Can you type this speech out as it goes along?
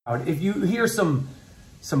If you hear some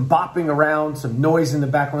bopping around, some noise in the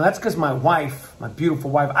background, that's because my wife, my beautiful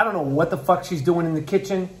wife, I don't know what the fuck she's doing in the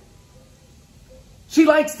kitchen. She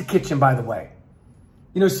likes the kitchen, by the way.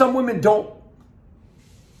 You know, some women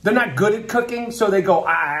they're not good at cooking, so they go,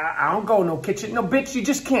 I don't go in no kitchen. No, bitch, you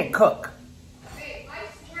just can't cook. Hey, I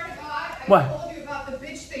swear to God, What? told you about the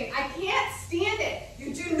bitch thing. I can't stand it.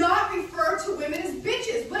 You do not refer to women as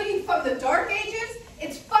bitches. What are you, from the Dark Ages?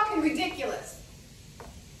 It's fucking ridiculous.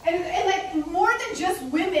 And like, more than just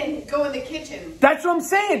women go in the kitchen. That's what I'm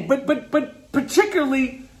saying. But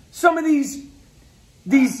particularly some of these.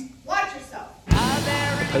 Watch yourself.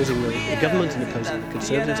 Opposing the government and opposing the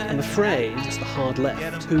Conservatives. I'm afraid it's the hard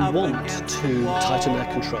left who want to tighten their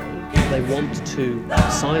control. They want to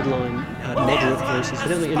sideline moderate voices. I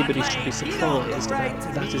don't think anybody should be surprised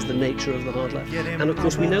that is the nature of the hard left. And of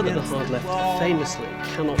course we know that the hard left famously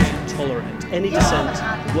cannot tolerate any dissent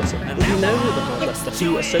whatsoever. We know who the hard left are. Do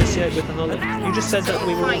you associate with the hard left? You just said that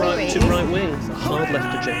we were right wing. The hard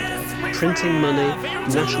left agenda. Printing money,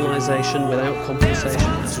 nationalisation without compensation.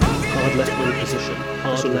 Hard left wing position.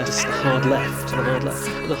 Hard left, the hard left, the hard left,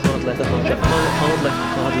 the hard left, the hard left, hard left,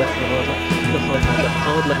 hard left, the hard left, the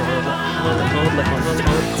hard left, hard left, hard left, hard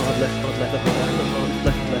left, hard left, hard left, hard left, hard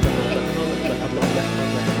left, the hard left, left, hard left, hard left,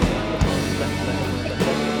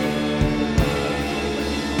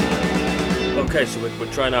 left, Okay, so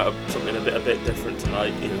we're trying out something a bit different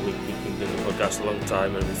tonight. You know, we've been doing the podcast a long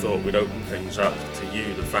time, and we thought we'd open things up to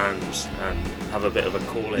you, the fans, and have a bit of a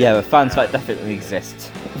call in. Yeah, the fans might definitely exist.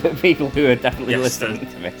 People who are definitely listening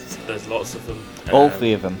to this. There's lots of them. All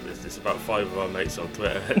 3 of them. There's about 5 of our mates on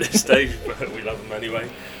Twitter at this stage, but we love them anyway.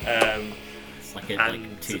 It's like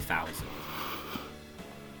 2,000.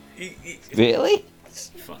 Really?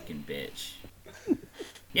 Fucking bitch.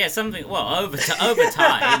 Yeah, something. Well, over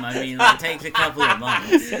time. I mean, it takes a couple of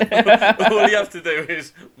months. All you have to do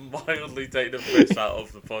is mildly take the piss out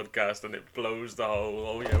of the podcast, and it blows the whole.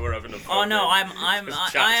 Oh yeah, we're having a. Oh no, I am.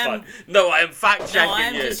 No, I am fact checking. No,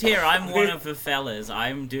 I'm you. just here. I'm one of the fellas.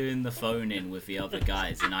 I'm doing the phone in with the other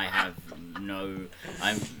guys, and I have no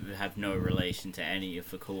relation to any of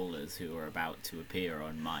the callers who are about to appear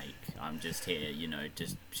on mic. I'm just here, you know,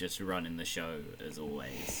 just running the show as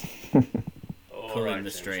always. Pulling the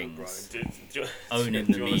strings, owning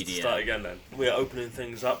the media. To start again then. We're opening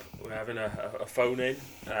things up. We're having a phone in.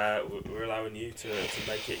 We're allowing you to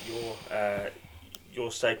make it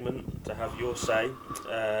your segment, to have your say.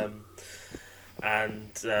 And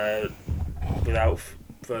without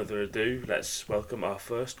further ado, let's welcome our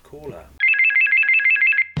first caller.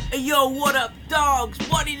 Hey yo, what up, dogs?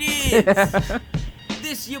 What it is?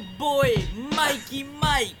 This your boy, Mikey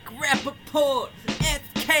Mike, Rapaport,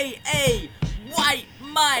 FKA. White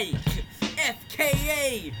Mike,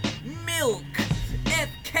 FKA, Milk,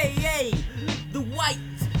 FKA, the white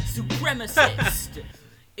supremacist.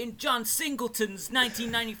 In John Singleton's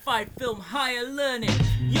 1995 film Higher Learning.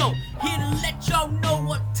 Yo, here to let y'all know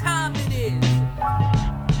what time it is.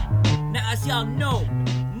 Now as y'all know,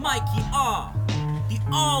 Mikey R, the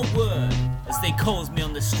R word, as they calls me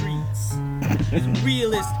on the streets, is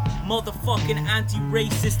realist, motherfucking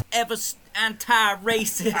anti-racist,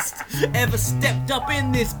 anti-racist, ever stepped up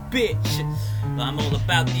in this bitch. I'm all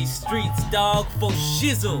about these streets, dog, for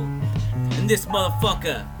shizzle. And this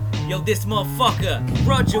motherfucker,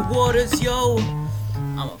 Roger Waters, yo,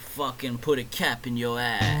 I'ma fucking put a cap in your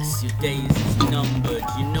ass. Your days is numbered.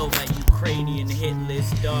 You know that Ukrainian hit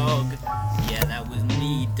list, dog? Yeah, that was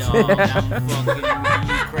me, dog. I'm fucking with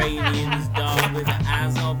the Ukrainians, dog. With the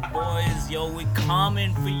Azov boys, yo, we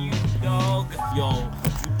coming for you, dog. Yo,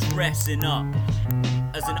 you dressing up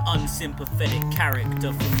as an unsympathetic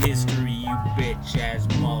character from history, you bitch-ass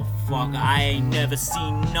motherfucker. I ain't never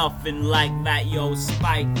seen nothing like that, yo.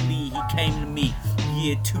 Spike Lee, he came to me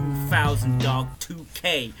year 2000, dog,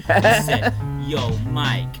 2K. He said, yo,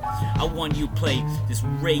 Mike, I want you to play this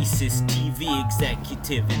racist TV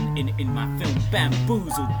executive in my film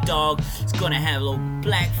Bamboozled, dog. It's gonna have a little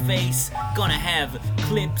blackface, gonna have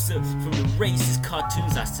clips from the racist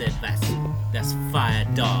cartoons. I said, that's fire,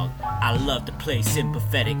 dog. I love to play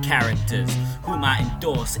sympathetic characters whom I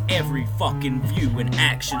endorse every fucking view and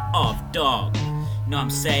action of, dog. Know what I'm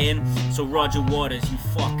saying? So Roger Waters, you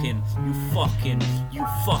fucking,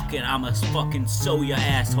 I'ma fucking sew your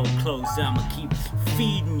asshole closed. I'ma keep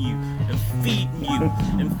feeding you and feeding you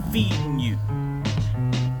and feeding you.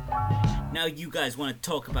 Now you guys want to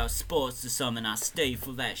talk about sports or something, I stay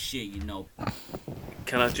for that shit, you know.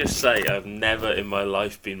 Can I just say, I've never in my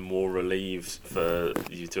life been more relieved for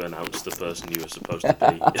you to announce the person you were supposed to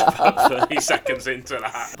be about 30 seconds into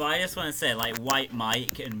that. But I just want to say, like, White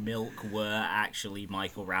Mike and Milk were actually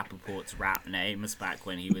Michael Rapaport's rap names back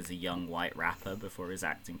when he was a young white rapper before his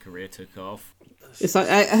acting career took off. It's like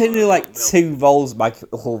I only like 2 roles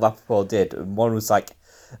Michael Rapaport did, and one was like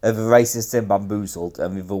the racist in Bamboozled,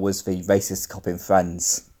 and the other was the racist cop in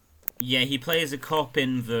Friends. Yeah, he plays a cop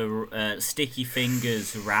in the Sticky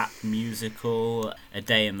Fingers rap musical, A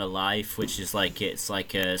Day in the Life, which is like, it's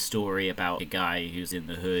like a story about a guy who's in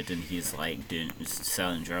the hood and he's like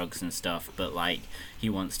selling drugs and stuff, but like he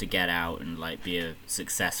wants to get out and like be a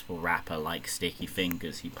successful rapper like Sticky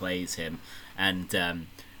Fingers. He plays him, and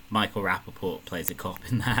Michael Rapaport plays a cop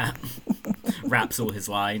in that. Raps all his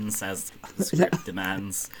lines as the script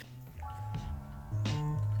demands.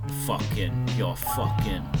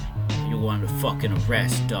 You're under fucking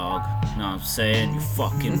arrest, dog. Know what I'm saying? You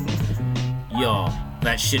fucking... Yo,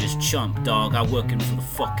 that shit is chump, dog. I working for the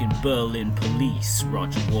fucking Berlin police.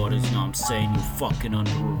 Roger Waters, know what I'm saying? You're fucking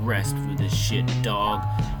under arrest for this shit, dog.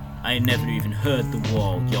 I ain't never even heard the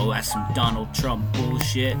wall. Yo, that's some Donald Trump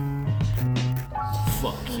bullshit.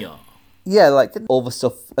 Fuck y'all. Yeah, like all the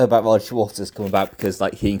stuff about Roger Waters come about because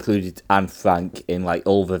like he included Anne Frank in like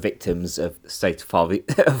all the victims of state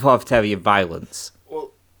authoritarian violence.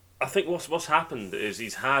 Well, I think what's happened is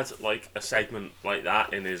he's had like a segment like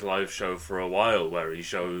that in his live show for a while where he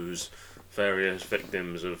shows various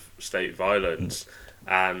victims of state violence,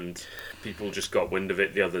 and people just got wind of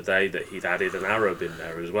it the other day that he'd added an Arab in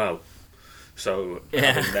there as well. So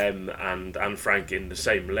having them and Anne Frank in the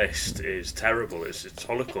same list is terrible. It's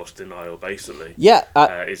Holocaust denial, basically. Yeah.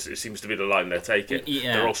 It seems to be the line they're taking.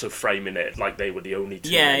 Yeah. They're also framing it like they were the only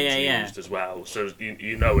two names used as well. So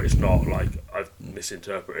you know it's not like I've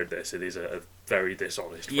misinterpreted this. It is a very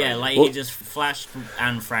dishonest frame. Yeah, like he just flashed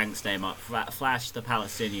Anne Frank's name up, flashed the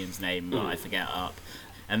Palestinian's name, I forget, up.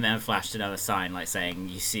 And then flashed another sign like saying,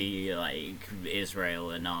 you see, like,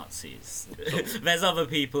 Israel and Nazis. There's other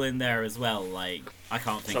people in there as well, like, I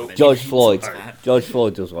can't think of any. George Floyd. George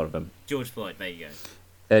Floyd was one of them. George Floyd, there you go.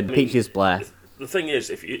 And Peaches Blair. The thing is,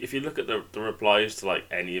 if you look at the replies to, like,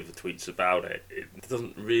 any of the tweets about it, it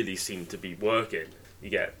doesn't really seem to be working.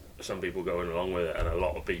 You get some people going along with it, and a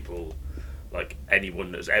lot of people, like,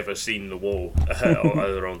 anyone that's ever seen The Wall,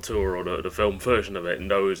 either on tour or the film version of it,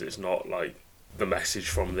 knows it's not, like, the message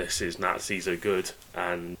from this is Nazis are good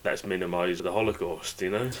and let's minimise the Holocaust, you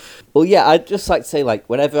know? Well, yeah, I'd just like to say, like,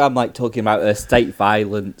 whenever I'm, like, talking about state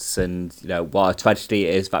violence and, you know, what a tragedy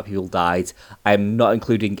it is that people died, I'm not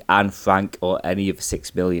including Anne Frank or any of the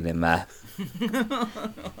 6 million in there.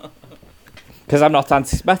 Because I'm not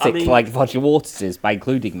anti-Semitic like Roger Waters is by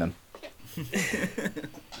including them.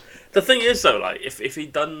 The thing is, though, like, if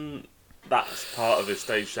he'd done that as part of his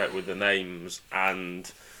stage set with the names and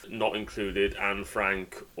not included Anne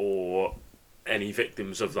Frank or any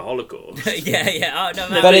victims of the Holocaust. Yeah. Oh,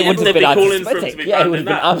 no, but it wouldn't have been calling for him to be it would have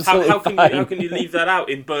been absolutely fine. How can you leave that out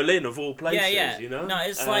in Berlin of all places? Yeah. You know? No,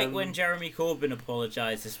 it's like when Jeremy Corbyn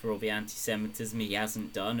apologises for all the anti-Semitism he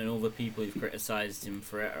hasn't done, and all the people who've criticised him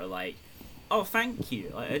for it are like, oh, thank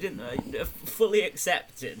you. I fully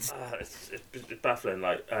accepted. It's baffling.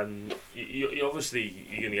 Like, you obviously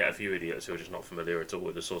you're gonna get a few idiots who are just not familiar at all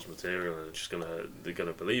with the source material and they're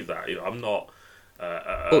gonna believe that. You know, I'm not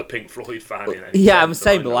a Pink Floyd fan. In any I'm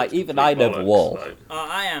saying, but like even I know The Wall. Like,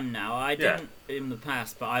 I am now. I didn't in the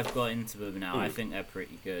past, but I've got into them now. I think they're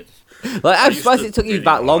pretty good. Like, I'm surprised it took you really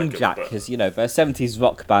that long, like Jack, them, because you know they're a 70s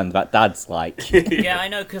rock band that Dad's like. Yeah, I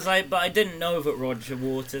know, but I didn't know that Roger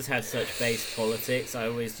Waters had such base politics. I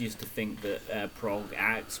always used to think that prog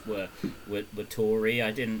acts were Tory.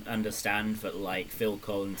 I didn't understand that like Phil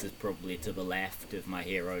Collins is probably to the left of my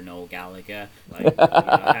hero Noel Gallagher. Like, you know,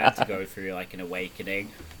 I had to go through like an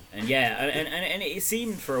awakening. And yeah, and it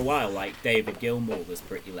seemed for a while like David Gilmour was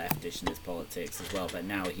pretty leftish in his politics as well, but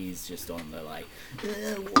now he's just on the like,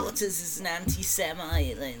 Waters is an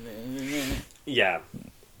anti-Semite. yeah.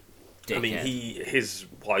 Dickhead. I mean, his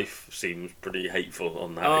wife seems pretty hateful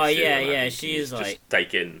on that. Oh issue, yeah, she is like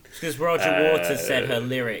taking because Roger Waters said her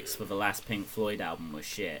lyrics for the last Pink Floyd album was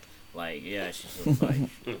shit. Like, yeah, she sort of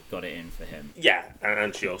like got it in for him. Yeah,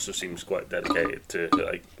 and she also seems quite dedicated to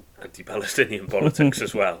like anti-Palestinian politics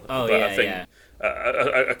as well. Oh, but yeah, I think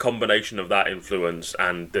a combination of that influence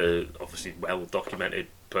and the obviously well-documented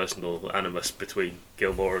personal animus between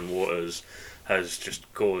Gilmour and Waters has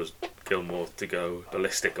just caused Gilmour to go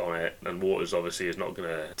ballistic on it, and Waters obviously is not going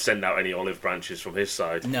to send out any olive branches from his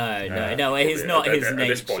side. No, it's not his nature. At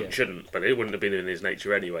this point, shouldn't, but it wouldn't have been in his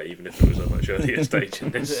nature anyway, even if it was a much earlier stage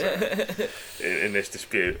in this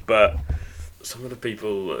dispute. But some of the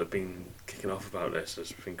people that have been kicking off about this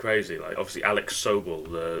has been crazy. Like, obviously, Alex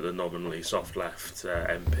Sobel, the nominally soft left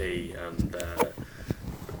MP and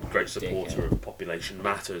great supporter of Population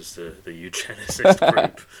Matters, the eugenicist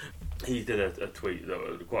group. He did a tweet,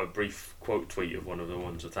 quite a brief quote tweet of one of the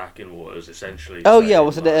ones attacking Waters, essentially. Oh yeah,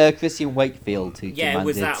 wasn't it Christian Wakefield who Yeah, demanded it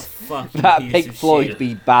was that fucking that piece Pink of Floyd shit.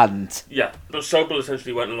 be banned? Yeah, but Sobel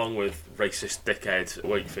essentially went along with racist dickhead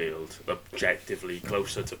Wakefield, objectively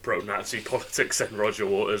closer to pro-Nazi politics than Roger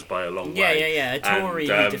Waters by a long way. Yeah. A Tory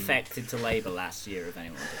And, who defected to Labour last year, if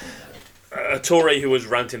anyone didn't know. A Tory who was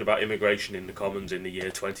ranting about immigration in the Commons in the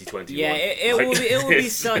year 2021. Yeah, it will be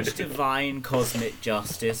such divine cosmic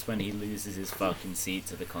justice when he loses his fucking seat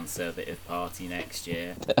to the Conservative Party next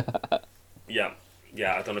year. Yeah,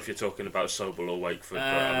 I don't know if you're talking about Sobel or Wakeford, but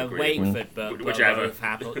I'm agreeing. Wakeford, but whichever. both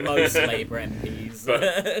happen. Most Labour MPs.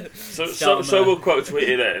 But, so Sobel quote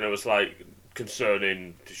tweeted it, and it was like,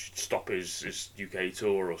 concerning, should stop his UK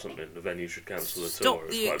tour or something. The venue should cancel the Stop tour.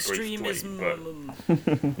 the It was quite a brief extremism.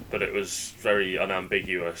 tweet, but it was very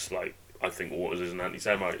unambiguous. Like, I think Waters is an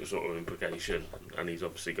anti-Semite sort of implication, and he's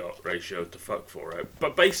obviously got ratio to fuck for it.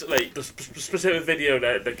 But basically, the specific video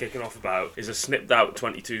they're kicking off about is a snipped out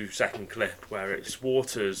 22-second clip where it's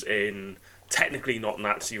Waters in technically not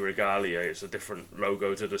Nazi regalia. It's a different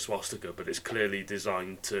logo to the swastika, but it's clearly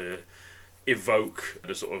designed to evoke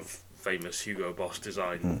the sort of famous Hugo Boss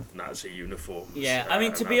design Nazi uniforms. Yeah, I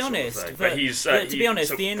mean, to be honest,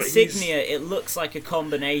 the insignia, it looks like a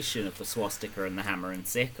combination of the swastika and the hammer and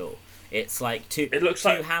sickle. It's like two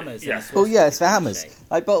hammers. Yeah. And a Yeah, it's for swastika hammers. shape.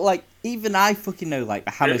 Like, but like, even I fucking know like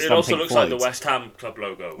the hammers It from also Pink looks Floyd. like the West Ham club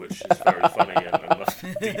logo, which is very funny and must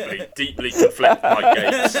deeply conflict my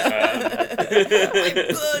gaze. I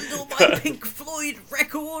burned all my Pink Floyd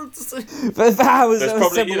records. But the hammers There's are a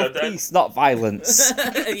probably, symbol of peace, not violence.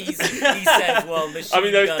 he says, well, I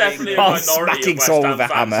mean, there's definitely a While minority of smacking West someone Ham with a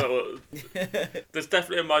fans. hammer. There's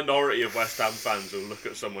definitely a minority of West Ham fans who'll look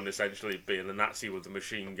at someone essentially being a Nazi with a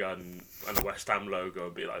machine gun and a West Ham logo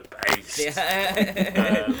and be like, based.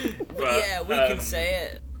 Yeah, we can say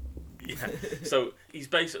it. Yeah. So he's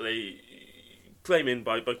basically claiming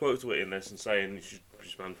by quote tweeting this and saying you should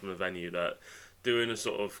ban from the venue that doing a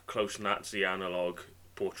sort of close Nazi analogue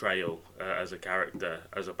portrayal as a character,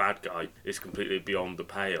 as a bad guy, is completely beyond the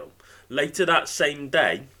pale. Later that same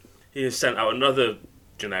day, he has sent out another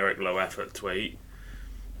generic low effort tweet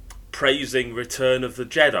praising Return of the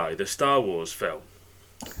Jedi, the Star Wars film.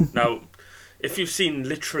 Now, if you've seen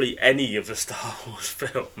literally any of the Star Wars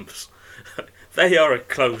films, they are a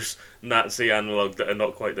close Nazi analogue that are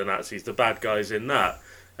not quite the Nazis. The bad guys in that,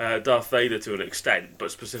 Darth Vader to an extent,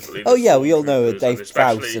 but specifically... Oh yeah, we all know Stormtroopers, Dave and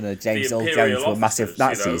Prowse and James Earl Imperial Jones were massive officers,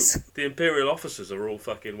 Nazis. You know, the Imperial officers are all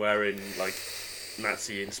fucking wearing, like,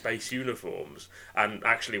 Nazi in space uniforms, and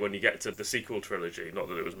actually when you get to the sequel trilogy, not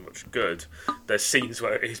that it was much good, there's scenes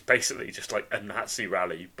where it's basically just like a Nazi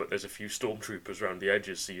rally, but there's a few stormtroopers around the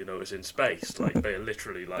edges, so you know it's in space. Like, they're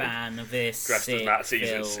literally like dressed as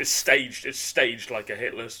Nazis. It's staged like a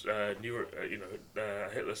Hitler's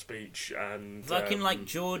Hitler speech, and fucking like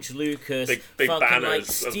George Lucas, big fucking banners like of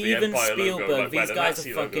the Steven Empire Spielberg. logo, like where These the guys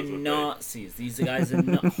Nazi are logos fucking would be. Nazis. These guys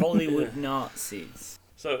are Hollywood Nazis.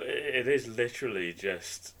 So it is literally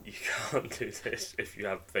just, you can't do this if you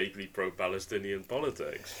have vaguely pro-Palestinian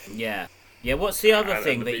politics. Yeah. Yeah, what's the other And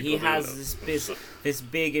thing? the That he people who has know. this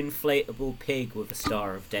big inflatable pig with a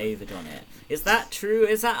Star of David on it. Is that true?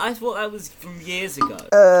 I thought that was from years ago.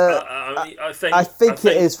 I think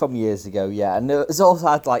it is from years ago, yeah. And it's also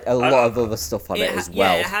had like a lot of other stuff on it as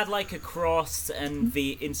well. Yeah, it had like a cross and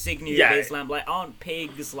the insignia of Islam. Like, aren't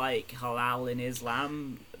pigs like halal in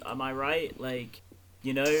Islam? Am I right? Like,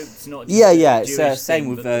 you know, it's not just it's same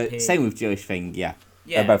with Jewish thing, yeah.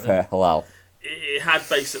 They're both halal. It had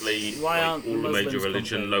basically all the major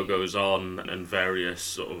religion complaining? logos on and various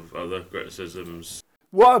sort of other criticisms.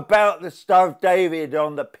 What about the Star of David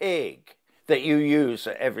on the pig that you use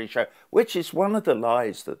at every show? Which is one of the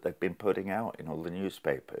lies that they've been putting out in all the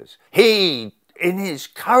newspapers. He, in his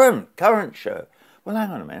current show, well,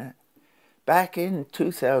 hang on a minute. Back in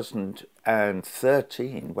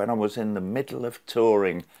 2013, when I was in the middle of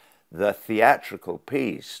touring the theatrical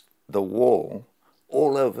piece, The Wall,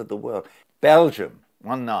 all over the world, Belgium,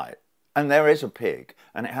 one night, and there is a pig,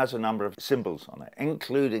 and it has a number of symbols on it,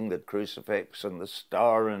 including the crucifix and the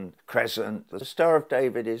star and crescent. The Star of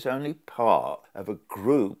David is only part of a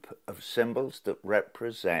group of symbols that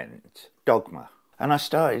represent dogma. And I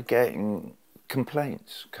started getting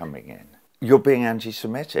complaints coming in. You're being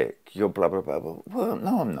anti-Semitic, you're blah, blah, blah, blah. Well,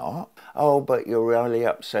 no, I'm not. Oh, but you're really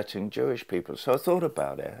upsetting Jewish people. So I thought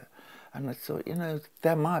about it. And I thought,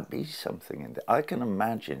 there might be something in there. I can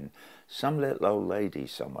imagine some little old lady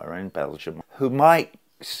somewhere in Belgium who might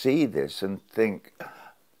see this and think,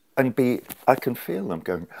 I can feel them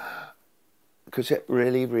going, because it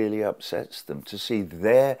really, really upsets them to see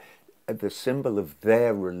the symbol of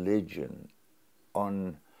their religion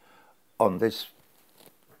on this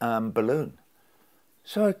balloon.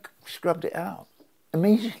 So I scrubbed it out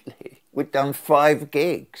immediately. We'd done 5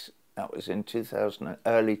 gigs. That was in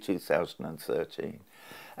early 2013.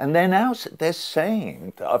 And then now they're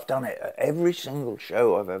saying that I've done it at every single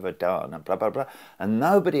show I've ever done and blah, blah, blah. And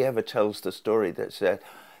nobody ever tells the story that said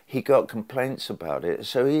he got complaints about it,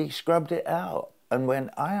 so he scrubbed it out. And when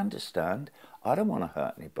I understand, I don't want to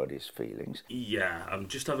hurt anybody's feelings. Yeah, I'm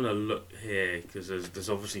just having a look here, because there's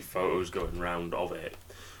obviously photos going round of it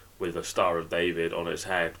with a Star of David on its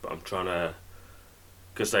head, but I'm trying to...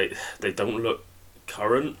 Because they don't look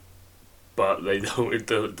current, but it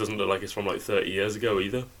doesn't look like it's from like 30 years ago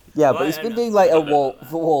either. Yeah, but he's been doing like a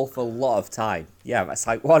wall for a lot of time. Yeah, that's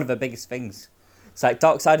like one of the biggest things. It's like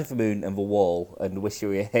Dark Side of the Moon and The Wall and Wish You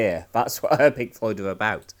Were Here. That's what her Pink Floyd are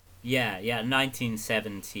about. Yeah,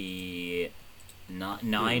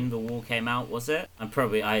 1979 The Wall came out, was it?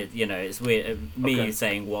 It's weird me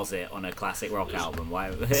saying was it on a classic rock album. Why?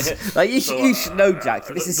 Like you should know, Jack.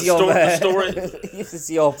 This is your story. This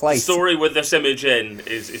is your place. The story with this image in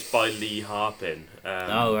is by Lee Harpin.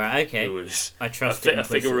 Right, okay. Who is I trust a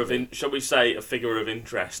figure of shall we say a figure of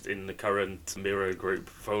interest in the current Mirror Group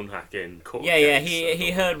phone hacking court case.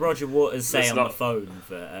 He heard Roger Waters say on the phone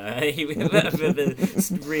for the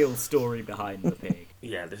real story behind the pig.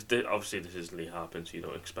 Yeah, obviously this is Lee Harpin, so you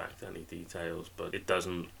don't expect any details, but it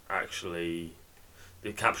doesn't actually...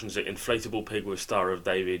 It captions it, inflatable pig with Star of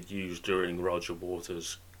David used during Roger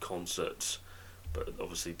Waters' concerts, but it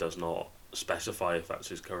obviously does not specify if that's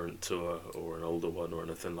his current tour or an older one or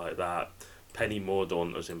anything like that. Penny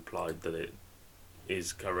Mordaunt has implied that it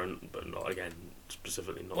is current, but not, again,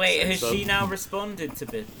 specifically not. Wait, has she now responded to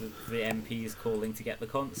the MPs calling to get the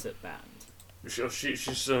concert banned?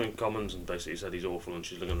 She's in Commons and basically said he's awful, and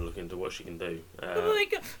she's going to look into what she can do. Oh my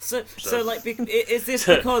God! So is this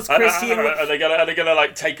because Christian? Are they gonna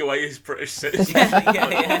like take away his British citizenship?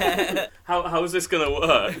 Yeah. How is this gonna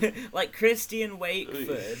work? Like Christian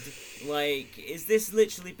Wakeford, like is this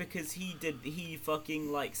literally because he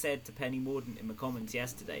fucking like said to Penny Mordaunt in the comments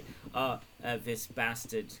yesterday, this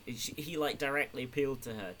bastard, he like directly appealed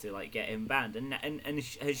to her to like get him banned, and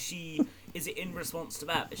has she? Is it in response to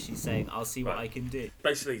that she's saying, I'll see what I can do?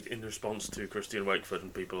 Basically, in response to Christian Wakeford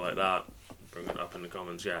and people like that, bring it up in the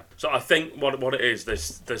comments, yeah. So I think what it is,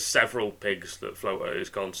 there's several pigs that float at his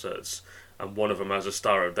concerts, and one of them has a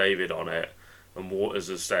Star of David on it, and Waters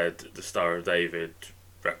has said the Star of David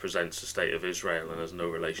represents the state of Israel and has no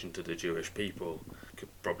relation to the Jewish people. Could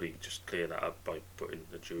probably just clear that up by putting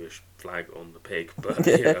the Jewish flag on the pig, but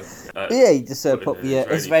you just put the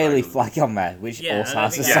Israeli flag on there, which also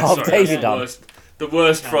has a Star of David on. The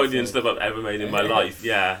worst Freudian stuff I've ever made in my life.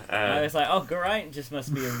 Yeah, I was like, Geraint just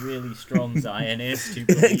must be a really strong Zionist who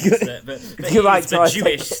believes that, but he's the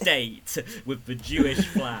Jewish state with the Jewish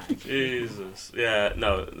flag. Jesus, yeah,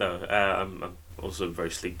 no. I'm also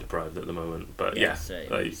very sleep deprived at the moment, but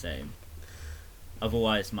same.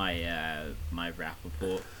 Otherwise, my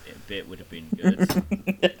Rapaport bit would have been good.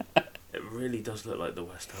 It really does look like the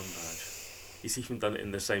West Ham badge. He's even done it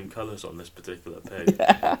in the same colours on this particular pig.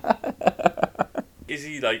 Is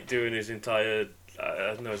he like doing his entire...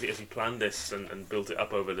 I don't know, has he planned this and built it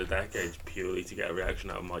up over the decades purely to get a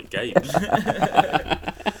reaction out of Mike Gapes?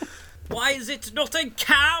 Why is it not a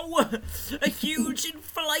cow? A huge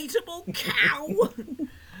inflatable cow?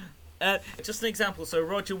 Just an example, so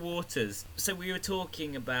Roger Waters. So we were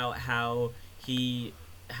talking about how he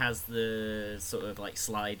has the sort of like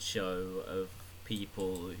slideshow of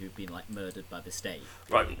people who've been like murdered by the state.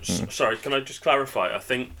 Right, sorry, can I just clarify? I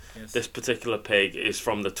think this particular pig is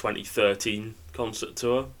from the 2013 concert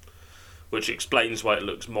tour, which explains why it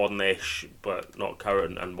looks modern-ish but not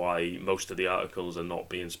current, and why most of the articles are not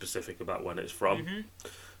being specific about when it's from. Mm-hmm.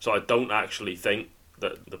 So I don't actually think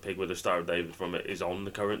that the pig with the Star of David from it is on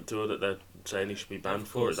the current tour that they're saying he should be banned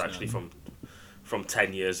for. It's actually from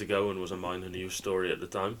 10 years ago and was a minor news story at the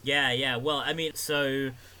time. Yeah. Well, I mean,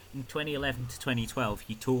 so in 2011 to 2012,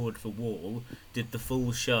 he toured The Wall, did the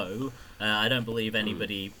full show. I don't believe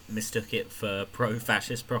anybody mistook it for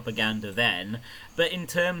pro-fascist propaganda then. But in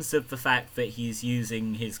terms of the fact that he's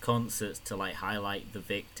using his concerts to like highlight the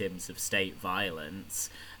victims of state violence,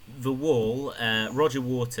 The Wall, Roger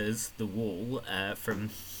Waters' The Wall, from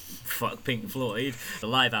Pink Floyd, the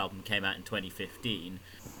live album came out in 2015.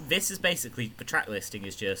 This is basically, the track listing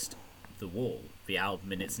is just The Wall, the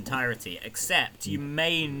album in its entirety, except you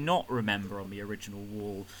may not remember on the original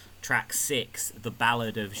Wall track 6, The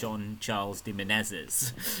Ballad of Jean-Charles de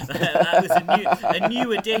Menezes. That was a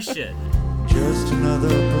new addition. Just another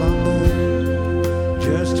blunder,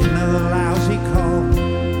 just another lousy call,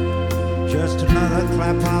 just another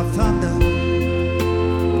clap of thunder.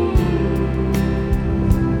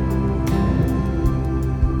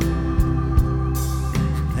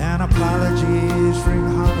 An apologies ring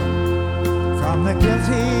hollow from the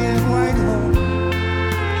guilty in Whitehall,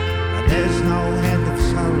 and there's no end of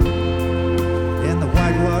sorrow in the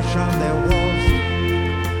whitewash on their walls.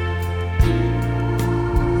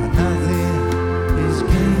 And nothing is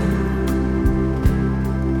gained.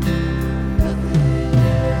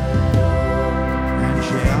 And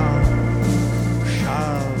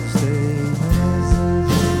Charles de Menezes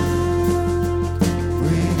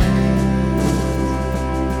remains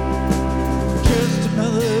just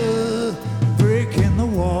another brick in the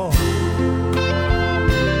wall.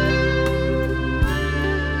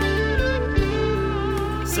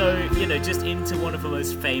 So, just into one of the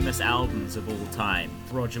most famous albums of all time,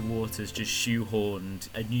 Roger Waters just shoehorned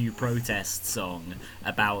a new protest song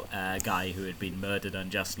about a guy who had been murdered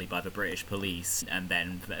unjustly by the British police, and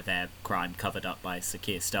then their crime covered up by Sir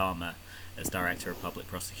Keir Starmer as Director of Public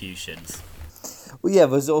Prosecutions. Well, yeah,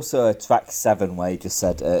 there's also a track 7 where he just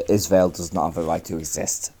said Israel does not have a right to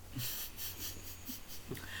exist.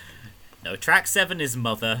 No, track 7 is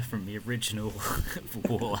Mother from the original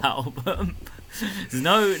Wall album. There's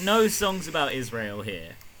no songs about Israel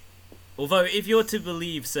here. Although, if you're to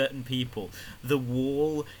believe certain people, The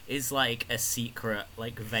Wall is like a secret,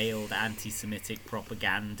 like veiled anti-Semitic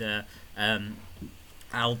propaganda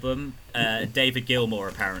album. David Gilmour,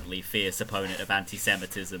 apparently fierce opponent of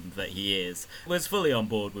anti-Semitism that he is, was fully on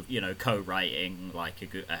board with, co-writing like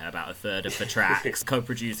about a third of the tracks,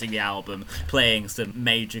 co-producing the album, playing some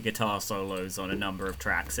major guitar solos on a number of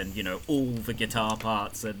tracks, and all the guitar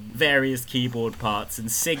parts and various keyboard parts,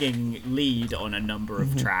 and singing lead on a number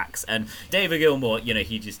of tracks. And David Gilmour,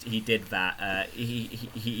 he did that.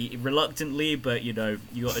 He reluctantly, but you got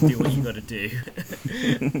to do what you got to do.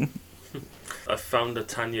 I found a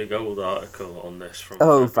Tanya Gold article on this from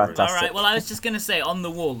Oh, February. fantastic. All right. Well, I was just gonna say, on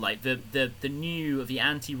The Wall, like the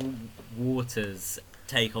anti-Waters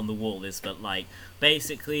take on The Wall is that, like,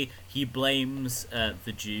 basically he blames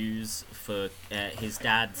the Jews for his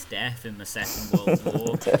dad's death in the Second World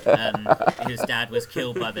War. His dad was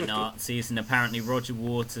killed by the Nazis, and apparently Roger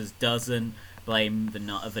Waters doesn't blame the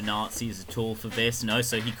Nazis at all for this. No,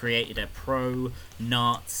 so he created a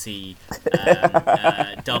pro-Nazi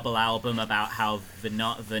double album about how the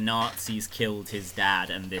Nazis killed his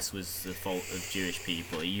dad, and this was the fault of Jewish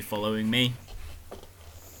people. Are you following me?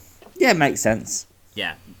 Yeah, it makes sense.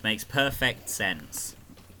 Yeah, makes perfect sense.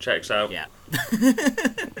 Checks out. Yeah.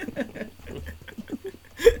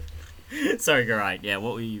 Sorry, Garai. Yeah,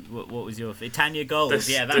 what was your Tanya Gold?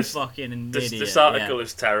 That's fucking an idiot. This article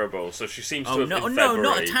is terrible. So she seems to have in February.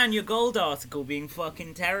 Not a Tanya Gold article being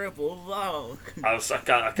fucking terrible. Wow. I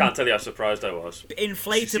can't tell you how surprised I was.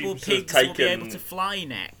 Inflatable pigs will be able to fly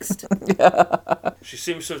next. She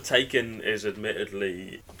seems to have taken his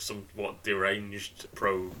admittedly somewhat deranged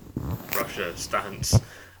pro-Russia stance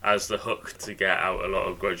as the hook to get out a lot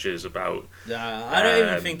of grudges about. I don't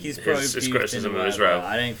even think he's pro his criticism of Israel.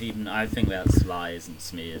 I think that's lies and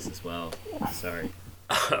smears as well. Sorry.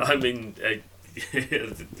 I mean,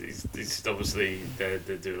 he's obviously they're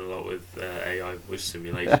doing a lot with AI voice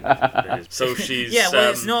simulation. So she's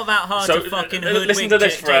it's not that hard to fucking hoodwink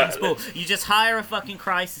James Ball. You just hire a fucking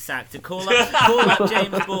crisis actor, call up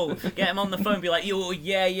James Ball, get him on the phone, be like,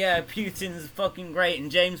 yeah, Putin's fucking great, and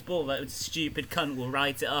James Ball, that stupid cunt, will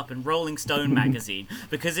write it up. And Rolling Stone magazine,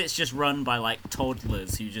 because it's just run by like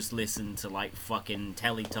toddlers who just listen to like fucking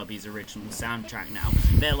Teletubbies original soundtrack now,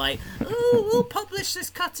 they're like, oh, we'll publish this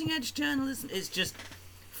cutting edge journalism. It's just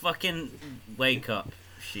fucking wake up,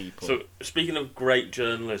 sheeple. So speaking of great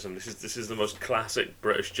journalism, this is the most classic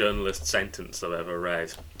British journalist sentence I've ever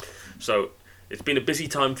read. So it's been a busy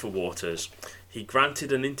time for Waters. He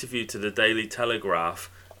granted an interview to the Daily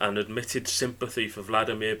Telegraph and admitted sympathy for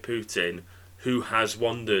Vladimir Putin, who has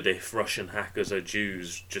wondered if Russian hackers are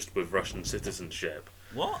Jews just with Russian citizenship.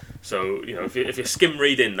 What? So, if you skim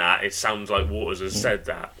reading that, it sounds like Waters has said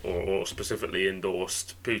that, or specifically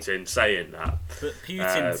endorsed Putin saying that. But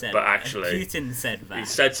Putin said. But actually, Putin said that. He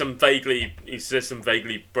said some vaguely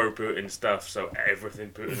pro-Putin stuff. So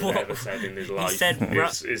everything Putin has ever said in his life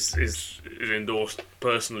is endorsed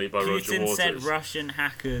personally by Roger Putin Waters. said Russian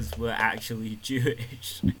hackers were actually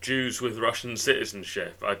Jewish. Jews with Russian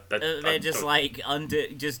citizenship. They're just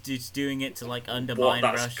just doing it to undermine what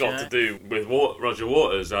that's Russia. got to do with Roger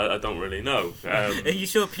Waters, I don't really know. Are you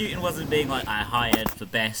sure Putin wasn't being like, I hired the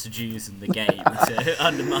best Jews in the game to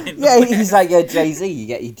undermine Yeah, the he's like Jay-Z. You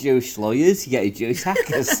get your Jewish lawyers, you get your Jewish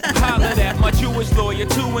hackers. Hollered at my Jewish lawyer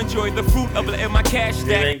to enjoy the fruit of letting my cash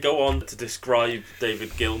They then go on to describe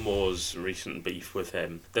David Gilmour's recent beef with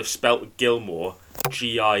him. They've spelt Gilmour Gilmore,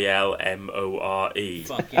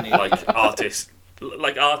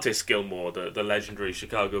 like artist Gilmour, the legendary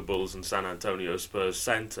Chicago Bulls and San Antonio Spurs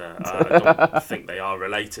center. I don't think they are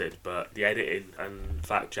related, but the editing and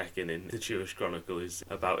fact-checking in the Jewish Chronicle is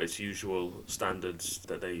about its usual standards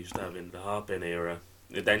that they used to have in the Harpin era.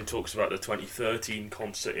 It then talks about the 2013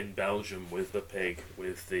 concert in Belgium with the pig,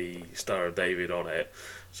 with the Star of David on it.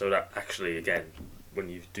 So that actually, again, when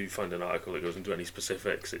you do find an article that goes into any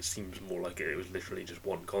specifics, it seems more like it was literally just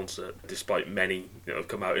one concert, despite many that have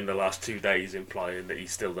come out in the last 2 days implying that he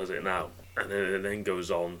still does it now. And then it then goes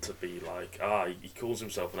on to be like, he calls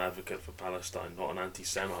himself an advocate for Palestine, not an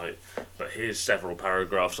anti-Semite, but here's several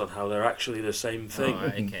paragraphs on how they're actually the same thing. Oh,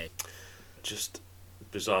 okay. Just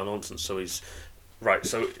bizarre nonsense. So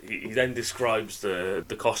so he then describes the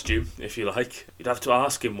costume, if you like. You'd have to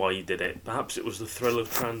ask him why he did it. Perhaps it was the thrill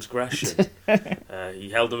of transgression.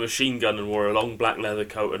 He held a machine gun and wore a long black leather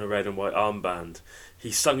coat and a red and white armband.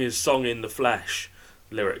 He sung his song in the flesh.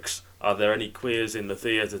 Lyrics: are there any queers in the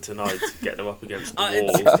theatre tonight? Get them up against the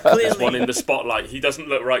wall. There's one in the spotlight. He doesn't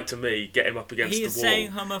look right to me. Get him up against the wall. He's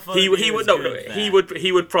saying homophobia.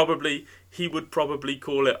 He would probably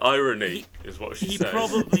call it irony, is what she says.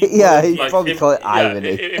 He'd probably call it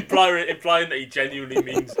irony. Implying that he genuinely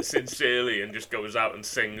means it sincerely and just goes out and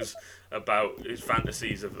sings about his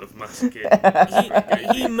fantasies of massacring.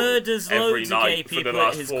 He murders every loads of gay night for people the at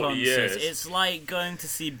last his 40 concerts. years. It's like going to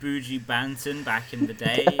see Bougie Banton back in the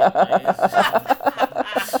day.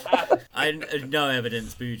 I no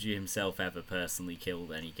evidence Bougie himself ever personally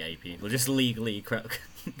killed any gay people. Just legally.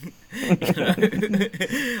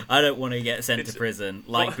 I don't want to get sent to prison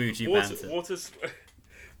like Bougie Banton.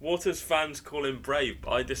 Waters fans call him brave, but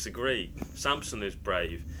I disagree. Samson is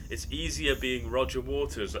brave. It's easier being Roger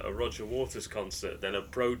Waters at a Roger Waters concert than a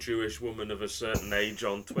pro-Jewish woman of a certain age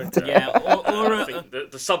on Twitter. Yeah, I think the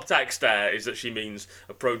subtext there is that she means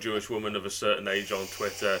a pro-Jewish woman of a certain age on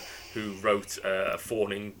Twitter who wrote a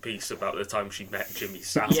fawning piece about the time she met Jimmy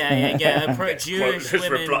Savile. Yeah. Jewish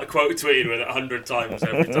women quote tweeted with it 100 times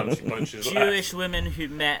every time she punches. Jewish women who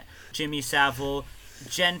met Jimmy Savile,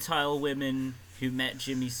 Gentile women who met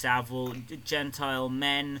Jimmy Savile, Gentile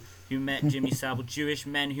men who met Jimmy Savile, Jewish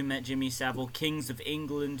men who met Jimmy Savile, kings of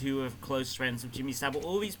England who are close friends of Jimmy Savile.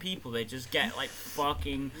 All these people, they just get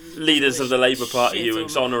fucking leaders of the Labour Party who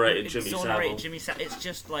exonerated Jimmy Savile. It's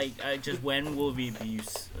just just when will the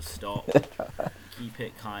abuse stop?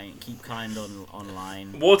 Keep kind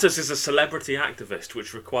online. Waters is a celebrity activist,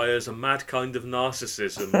 which requires a mad kind of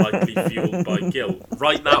narcissism likely fueled by guilt.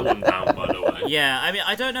 Write that one down, by the way. Yeah, I mean,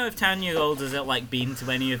 I don't know if Tanya Gold has been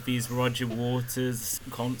to any of these Roger Waters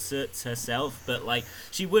concerts herself, but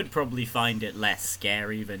she would probably find it less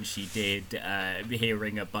scary than she did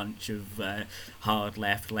hearing a bunch of hard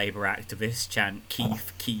left Labour activists chant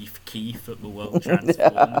 "Keith, Keith, Keith" at the World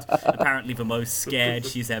Transformed. Apparently, the most scared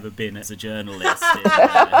she's ever been as a journalist in her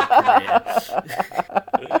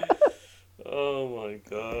career. Oh my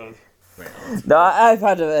god. No, I've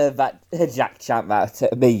had a Jack chant that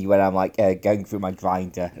at me when I'm going through my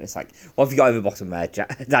grinder, and it's like, what have you got over the bottom there,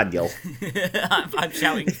 Daniel? I'm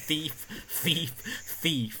shouting thief, thief,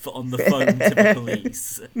 thief on the phone to the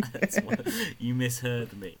police. That's what you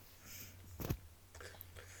misheard me.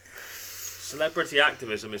 Celebrity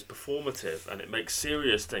activism is performative, and it makes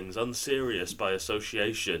serious things unserious by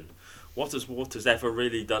association. What has Waters ever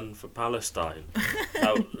really done for Palestine?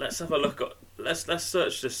 Now, let's have a look at. Let's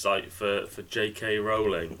search this site for J.K.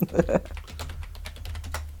 Rowling.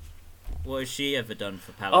 What has she ever done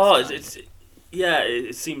for Palestine?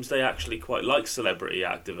 It seems they actually quite like celebrity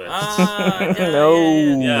activists.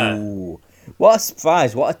 No. What a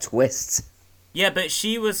surprise! What a twist! Yeah, but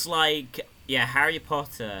she was Harry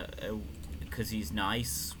Potter, because he's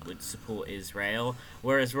nice, would support Israel,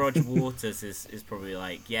 whereas Roger Waters is probably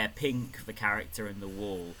Pink, the character in The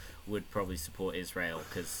Wall, would probably support Israel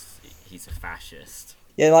because he's a fascist.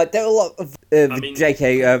 Yeah, like there are a lot of mean,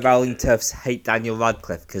 J.K. Rowling turfs hate Daniel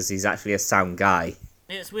Radcliffe because he's actually a sound guy.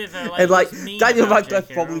 It's with And like Daniel Radcliffe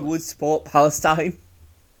probably would support Palestine.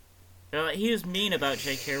 He was mean about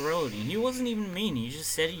J.K. Rowling. He wasn't even mean. He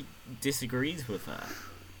just said he disagrees with her.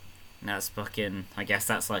 And that's fucking... I guess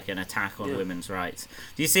that's like an attack on women's rights.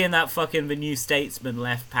 Do you see in that fucking The New Statesman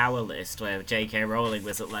left power list where J.K. Rowling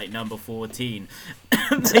was at like number 14?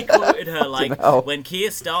 They quoted her like when Keir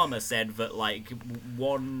Starmer said that like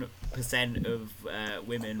 1% of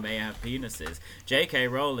women may have penises. J.K.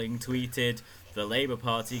 Rowling tweeted, "The Labour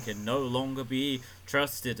Party can no longer be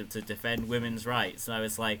trusted to defend women's rights." And I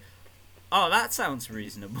was like, oh, that sounds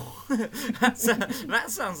reasonable. that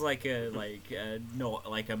sounds like not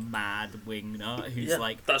like a mad wingnut who's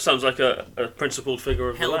like... That sounds like a principled figure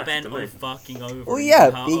of the left hell-bent to me. on fucking over Well,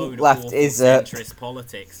 yeah, her being own left is centrist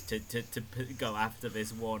politics to go after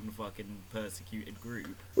this one fucking persecuted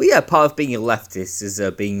group. Well, yeah, part of being a leftist is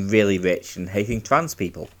being really rich and hating trans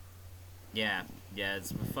people. Yeah,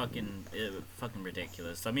 it's fucking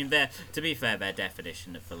ridiculous. I mean, to be fair, their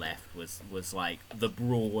definition of the left was like the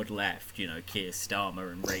broad left, you know, Keir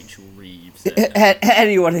Starmer and Rachel Reeves. And,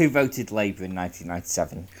 anyone who voted Labour in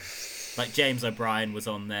 1997. Like James O'Brien was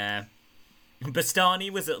on there.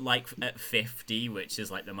 Bastani was at 50, which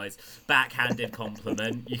is like the most backhanded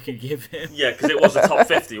compliment you could give him. Yeah, because it was a top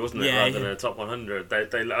 50, wasn't it, Yeah, rather than a top 100.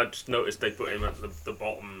 I just noticed they put him at the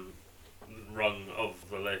bottom rung of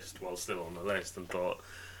the list while still on the list and thought,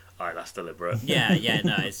 alright, that's deliberate. Yeah,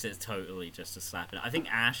 no, it's totally just a slap. I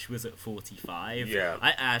think Ash was at 45. Yeah.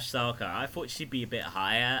 Ash Sarkar, I thought she'd be a bit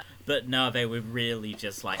higher, but no, they were really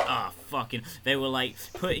just like, they were like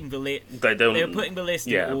putting the list. They were putting the list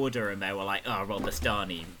in order, and they were like, Rob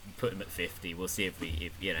Bastani, put him at 50. We'll see if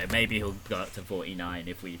maybe he'll go up to 49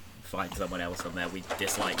 if we find someone else on there we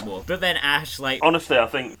dislike more. But then Ash, like, honestly, I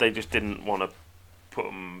think they just didn't want to put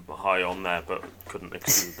them high on there, but couldn't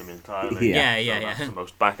exclude them entirely. Yeah. That's the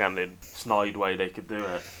most backhanded, snide way they could do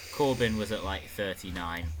it. Corbyn was at like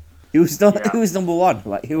 39. Who was number one?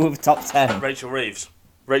 Like, who were the top 10? Rachel Reeves,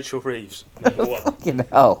 number one. Fucking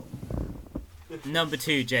hell. Number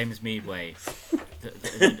 2, James Meadway. Keir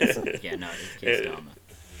Starmer.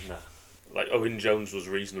 No. Like, Owen Jones was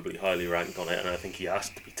reasonably highly ranked on it, and I think he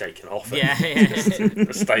asked to be taken off it. Yeah.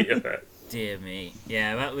 The state of it. Dear me.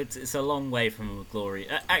 Yeah, it's a long way from a glory.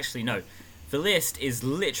 Actually, no. The list is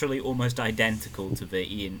literally almost identical to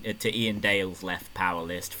Ian Dale's left power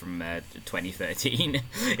list from 2013.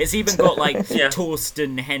 It's even got like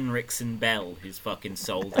Torsten Henriksen Bell, who's fucking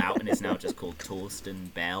sold out and is now just called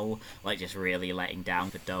Torsten Bell, like just really letting down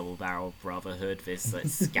the Double Barrel Brotherhood, this like,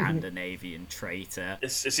 Scandinavian traitor.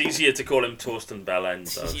 It's easier to call him Torsten Bell End,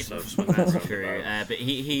 though. That's true. But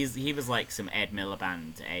he was like some Ed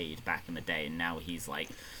Miliband aide back in the day, and now he's like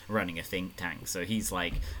running a think tank. So he's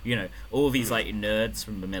like, you know, all these like nerds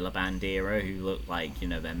from the Miliband era who look like, you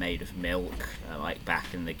know, they're made of milk, like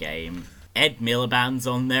back in the game. Ed Miliband's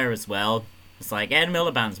on there as well. It's like Ed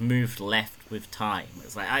Miliband's moved left with time.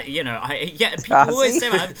 It's like people always say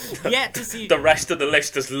I've yet to see the rest of the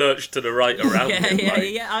list has lurched to the right around him.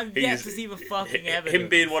 I've yet to see the fucking evidence. Him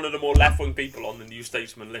being one of the more left-wing people on the New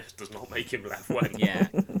Statesman list does not make him left-wing. Yeah,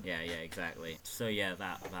 exactly. So yeah,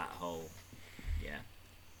 that whole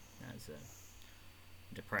that's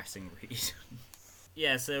a depressing read.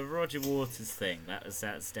 Yeah, so Roger Waters' thing,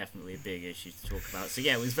 that's definitely a big issue to talk about. So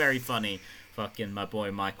yeah, it was very funny, fucking my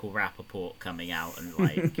boy Michael Rapaport coming out and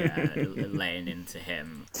like laying into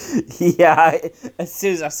him. Yeah, as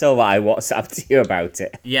soon as I saw that, I WhatsApped you about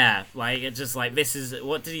it. Yeah, like it just like, this is,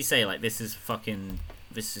 what did he say? Like, this is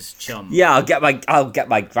chum. Yeah, I'll get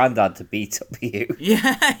my granddad to beat up you.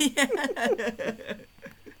 Yeah.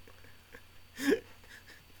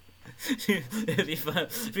 It'd be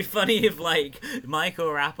funny if, like, Michael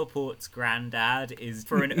Rapaport's granddad is,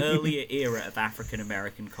 for an earlier era of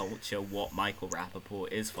African-American culture, what Michael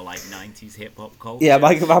Rapaport is for, like, 90s hip-hop culture. Yeah,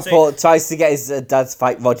 Michael Rapaport tries to get his dad to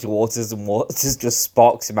fight Roger Waters, and Waters just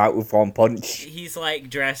sparks him out with one punch. He's, like,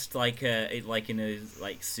 dressed like in a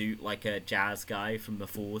suit, like a jazz guy from the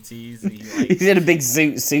 40s. He's in a big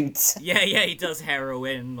suit. Yeah, he does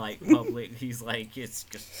heroin, like, public. He's like, it's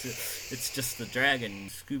just the dragon,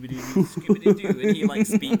 Scooby-Doo. Scooby-Doo, and he like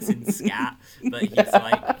speaks in scat, but he's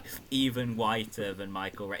like even whiter than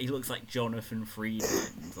Michael. He looks like Jonathan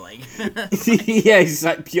Friedland, like. Yeah, he's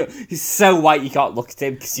like pure. He's so white you can't look at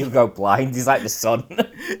him because you'll go blind. He's like the sun.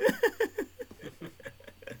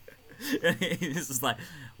 He's just like,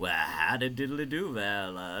 well, how did diddly do?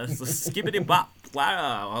 Well, skibbity bop.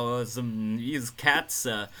 Wow, these cats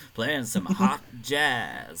playing some hot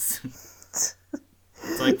jazz.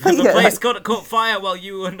 It's like, the place caught fire while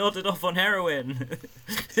you were nodded off on heroin.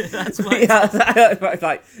 That's what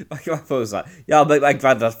like my grandpa was like, yeah, I'll make my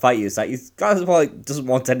granddad fight you. It's like, his granddad like, doesn't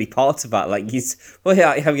want any part of that. Like, he's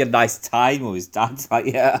having a nice time with his dad,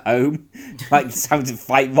 like, at home. Like, he's having to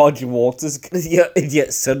fight Roger Waters because your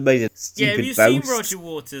idiot son made a stupid have you boast. seen Roger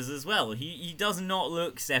Waters as well? He does not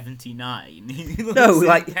look 79. He looks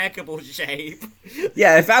in impeccable shape.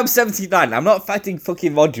 Yeah, if I'm 79, I'm not fighting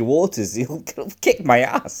fucking Roger Waters. He'll kick my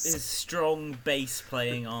ass. His strong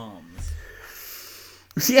bass-playing arms.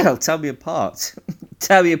 Yeah, he'll tear me apart.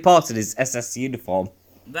 Tear me apart in his SS uniform.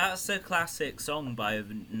 That's a classic song by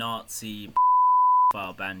the Nazi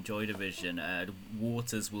file band Joy Division.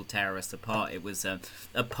 Waters Will Tear Us Apart. It was a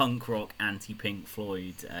punk rock anti-Pink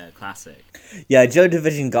Floyd classic. Yeah, Joy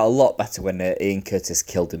Division got a lot better when Ian Curtis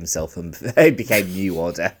killed himself and he became New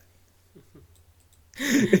Order.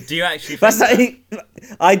 Do you actually think that?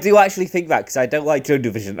 I do actually think that, because I don't like Joy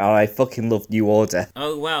Division and I fucking love New Order.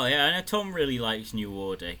 Oh, well, yeah, I know Tom really likes New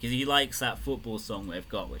Order, because he likes that football song they've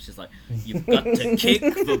got, which is like, you've got to kick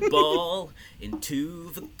the ball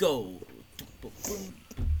into the goal.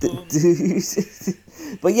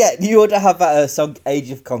 But yeah, New Order have that song Age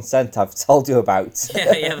of Consent I've told you about.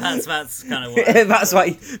 Yeah, that's kind of what... that's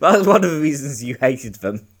one of the reasons you hated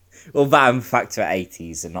them. Well, that and Factor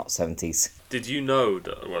 80s and not 70s. Did you know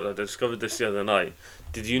that, well, I discovered this the other night.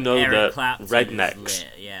 Did you know Eric that Clapton rednecks...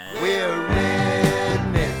 Yeah. We're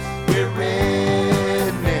rednecks.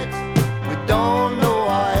 We don't know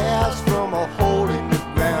our ass from a hole in the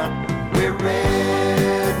ground. We're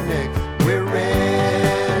rednecks. We're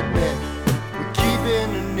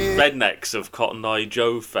keeping the Rednecks of Cotton Eye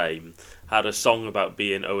Joe fame had a song about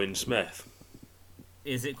being Owen Smith.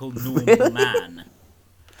 Is it called Normal Man?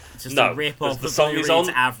 It's just a rip-off of Blue Reed's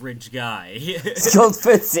Average Guy. It's called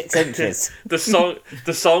 36 Inches. The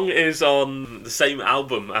song is on the same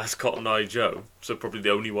album as Cotton Eye Joe, so probably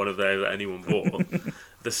the only one of theirs that anyone bought.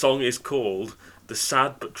 The song is called The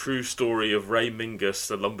Sad But True Story of Ray Mingus,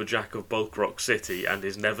 the lumberjack of Bulk Rock City, and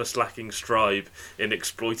his never-slacking stride in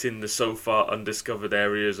exploiting the so far undiscovered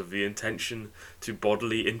areas of the intention to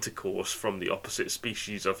bodily intercourse from the opposite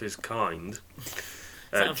species of his kind.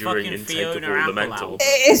 During intake of Ornamental.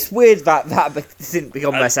 It's weird that didn't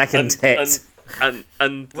become my second hit.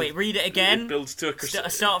 And wait, read it again. It builds to a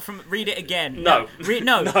start from read it again. No, read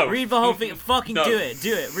the whole thing. Fucking do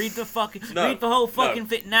it. Read the fucking. Read the whole fucking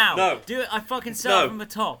thing now. No. Do it. I fucking start from the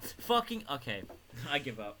top. Fucking okay. I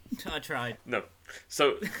give up. I tried. No.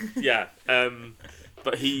 So yeah.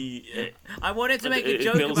 But I wanted to make a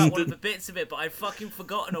joke about one of the bits of it, but I'd fucking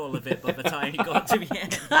forgotten all of it by the time he got to the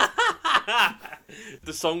end.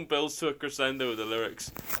 The song builds to a crescendo with the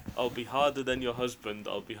lyrics, I'll be harder than your husband,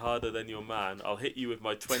 I'll be harder than your man, I'll hit you with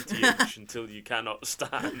my 20-inch until you cannot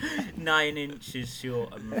stand. 9 inches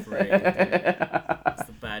short, I'm afraid. That's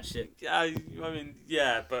the bad shit. Yeah, I mean,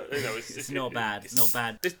 yeah, but you know, it's not bad. It's not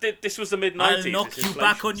bad. This was the mid-90s. I'll knock you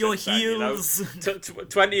back on your heels. Then,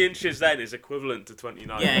 20 inches then is equivalent to 29.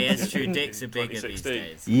 Yeah, it's true. Dicks are bigger these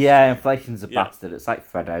days. Yeah, inflation's a bastard. It's like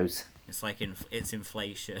Freddo's. It's like it's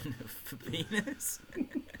inflation for penis.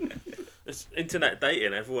 It's internet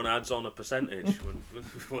dating. Everyone adds on a percentage when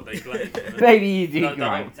what they claim. You know? Maybe you do,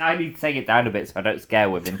 right. I need to take it down a bit so I don't scare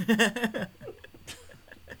women.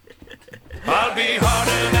 I'll be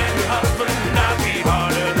harder than your husband, I'll be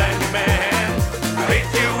harder than your man. I'll hit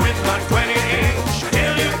you with my 20-inch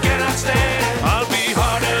till you cannot stand. I'll be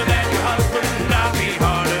harder than your husband, I'll be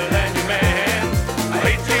harder than your man. I'll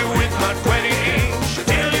hit you with my 20-inch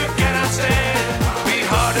till you cannot stand. I'll be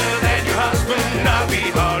harder than your husband, I'll be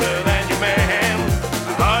harder than your man.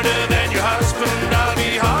 Harder than your husband, I'll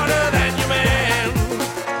be harder than your man.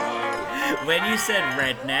 When you said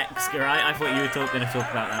rednecks, right, I thought you were going to talk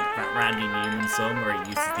about that Randy Newman song where he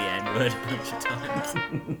uses the N-word a bunch of times.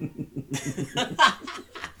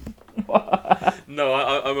 No,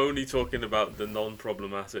 I'm only talking about the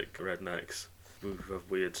non-problematic rednecks who have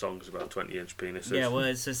weird songs about 20-inch penises. Yeah, well,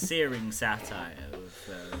 it's a searing satire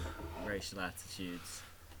of racial attitudes.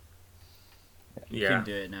 You can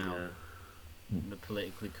do it now. Yeah. The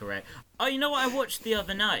politically correct. Oh, you know what I watched the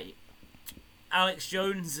other night? Alex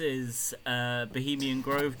Jones's Bohemian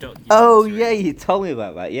Grove documentary. Oh yeah, you told me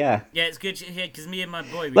about that. Yeah. Yeah, it's good. Yeah, because me and my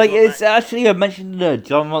boy. It's actually mentioned in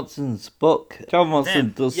John Watson's book. John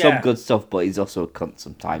Watson does some good stuff, but he's also a cunt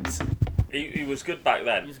sometimes. He was good back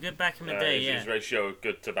then. He was good back in the day. His ratio of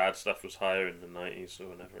good to bad stuff was higher in the 90s or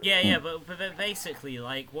whenever. Yeah, but basically,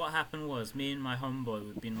 like, what happened was me and my homeboy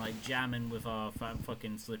we'd been like jamming with our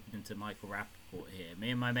fucking slipping into Michael Rapaport here.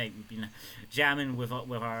 Me and my mate, we've been jamming with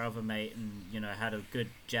our other mate, and had a good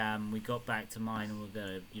jam. We got back to mine, and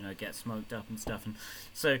we're gonna get smoked up and stuff. And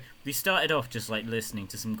so we started off just like listening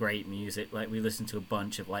to some great music. Like we listened to a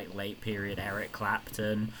bunch of like late period Eric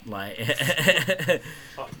Clapton. Like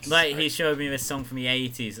he showed me this song from the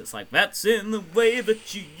 80s. It's like that's in the way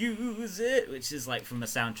that you use it, which is like from the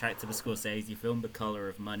soundtrack to the Scorsese film The Color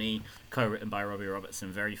of Money, co-written by Robbie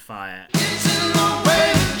Robertson. Very fire.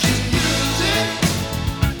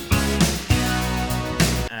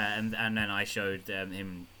 And then I showed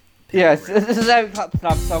him. Yes, this is Eric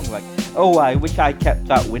Clapton song. Like, oh, I wish I kept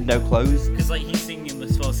that window closed. Because like he's singing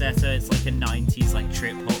this falsetto, it's like a 90s like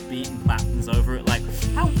trip hop beat, and Clapton's over it like,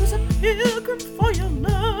 I was a pilgrim for your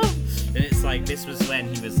love. And it's like this was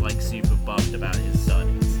when he was like super bummed about his son.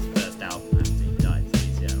 It was his first album after he died.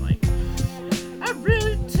 So he's like, I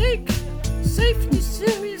really take safety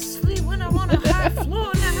seriously when I'm on a high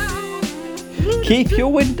floor now. Keep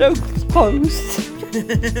your window closed.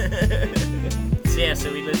 So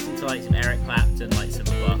we listened to like some Eric Clapton, like some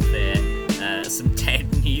Buffett, some Ted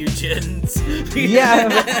Nugent.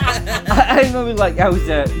 I remember like I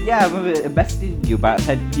remember messaging you about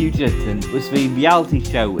Ted Nugent, and it was the reality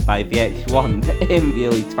show by VH1 in the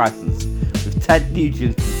early 2000s with Ted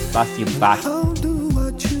Nugent and Sebastian Bach. How do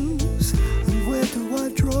I choose and where do I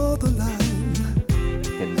draw the line?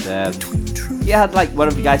 And you had like one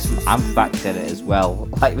of the guys from Anthrax in it as well.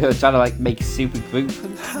 Like they were trying to like make a super group,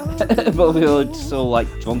 but we were just all like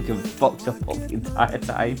drunk and fucked up all the entire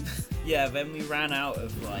time. Yeah, then we ran out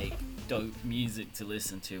of like dope music to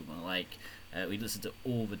listen to. We listened to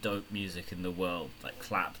all the dope music in the world, like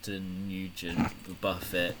Clapton, Nugent,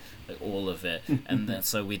 Buffett, like all of it. And then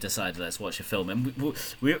so we decided let's watch a film. And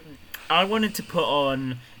I wanted to put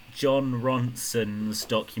on John Ronson's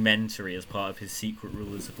documentary as part of his Secret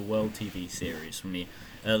Rulers of the World TV series from the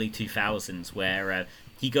early 2000s, where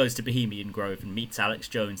he goes to Bohemian Grove and meets Alex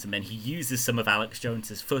Jones, and then he uses some of Alex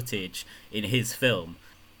Jones's footage in his film.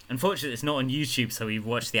 Unfortunately, it's not on YouTube, so we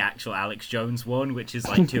watched the actual Alex Jones one, which is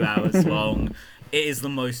like 2 hours long. It is the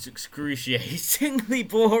most excruciatingly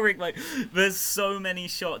boring. Like, there's so many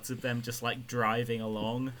shots of them just like driving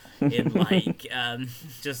along in like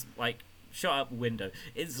just like shut up window.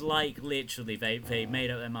 It's like literally they made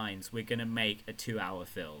up their minds, we're gonna make a 2-hour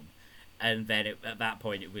film, and then at that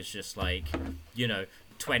point it was just like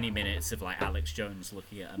 20 minutes of like Alex Jones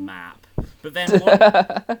looking at a map. But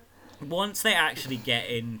then once they actually get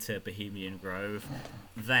into Bohemian Grove,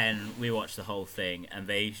 then we watch the whole thing, and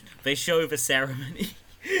they show the ceremony.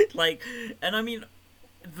 And I mean,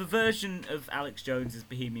 the version of Alex Jones's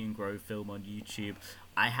Bohemian Grove film on YouTube,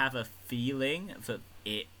 I have a feeling that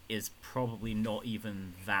it is probably not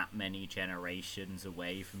even that many generations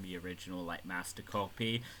away from the original like master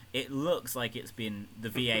copy. It looks like the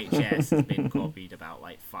VHS has been copied about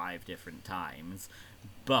like 5 different times,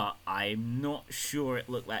 but I'm not sure it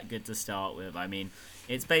looked that good to start with. I mean,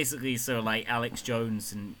 it's basically so like Alex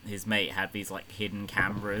Jones and his mate had these like hidden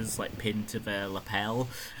cameras like pinned to their lapel,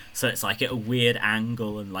 so it's like at a weird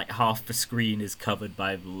angle, and like half the screen is covered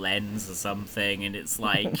by the lens or something, and it's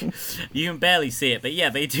like you can barely see it. But yeah,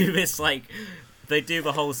 they do this like they do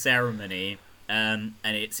the whole ceremony, and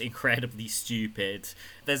it's incredibly stupid.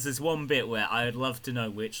 There's this one bit where I would love to know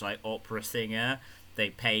which like opera singer they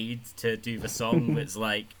paid to do the song. It's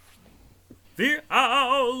like, the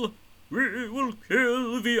owl, we will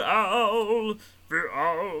kill the owl. The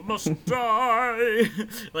owl must die.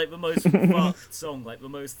 Like the most fucked song. Like the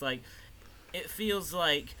most like, it feels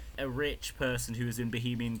like a rich person who was in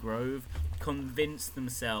Bohemian Grove convinced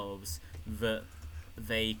themselves that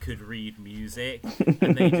they could read music,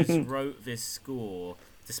 and they just wrote this score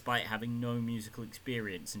despite having no musical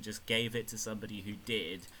experience, and just gave it to somebody who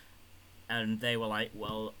did. And they were like,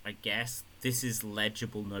 well, I guess this is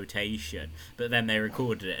legible notation. But then they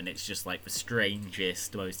recorded it, and it's just like the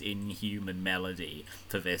strangest, most inhuman melody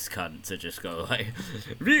for this cunt to just go like,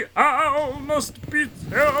 the owl must be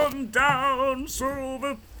torn down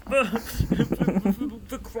so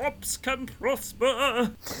the crops can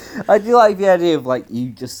prosper. I do like the idea of like you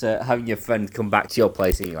just having your friend come back to your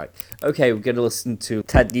place and you're like, okay, we're going to listen to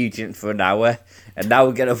Ted Nugent for an hour, and now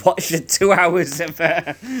we're going to watch the 2 hours of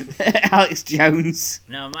Alex Jones.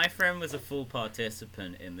 No, my friend was a full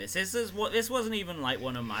participant in this. This wasn't even like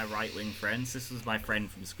one of my right-wing friends. This was my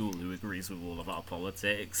friend from school who agrees with all of our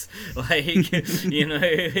politics. Like,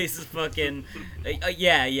 he's fucking...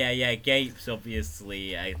 Yeah, Gapes,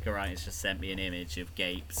 obviously. Geraint's just sent me an image of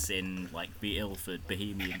Gapes in, like, the Ilford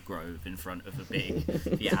Bohemian Grove in front of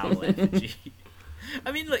the owl effigy.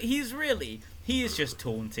 I mean, look, he is just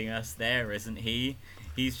taunting us there, isn't he?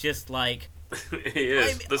 He's just like, He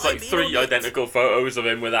is. There's like I'm in 3 on it. identical photos of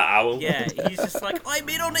him with that owl. Yeah, he's just like, I'm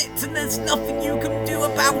in on it, and there's nothing you can do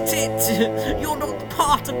about it. You're not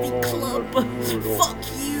part of the club. Fuck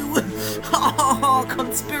you. Ha ha ha,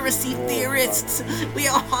 conspiracy theorists. We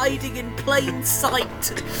are hiding in plain sight.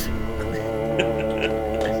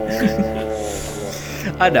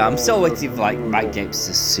 I know, I'm still waiting for like Mike James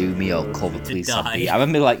to sue me or call the police on die. me. I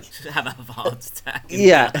remember like Have a heart attack. and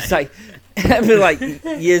yeah, die. it's like I remember like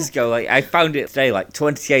years ago, like I found it today, like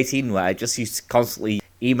 2018, where I just used to constantly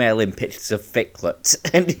email him pictures of Ficklet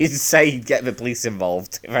and he'd say get the police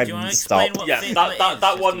involved if I Do you wanna didn't stop. explain what Yeah, Ficklet that is, that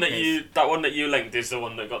just one in that case? you linked is the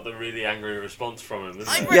one that got the really angry response from him, isn't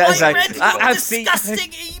I it? read, Yeah, it's I like, read your I've seen-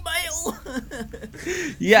 disgusting email.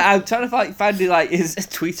 Yeah, I'm trying to like find like his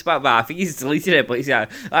tweet about that. I think he's deleted it, but he's like,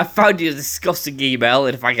 I found your disgusting email,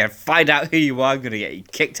 and if I can find out who you are, I'm gonna get you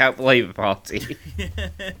kicked out of the Labour Party.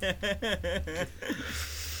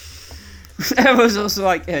 I was also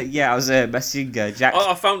like, I was messaging Jack.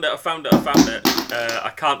 Oh, I found it.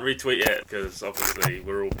 I can't retweet it because obviously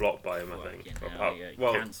we're all blocked by him, I think.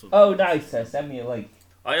 Well, Oh, nice. Send me a link.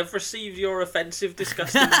 I have received your offensive,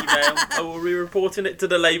 disgusting email. I will be reporting it to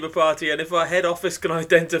the Labour Party, and if our head office can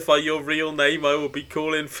identify your real name, I will be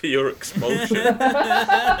calling for your expulsion.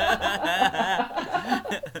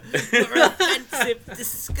 Your offensive,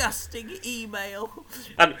 disgusting email.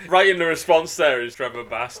 And right in the response there is Trevor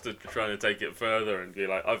Bastard trying to take it further and be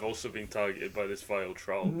like, I've also been targeted by this vile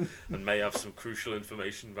troll and may have some crucial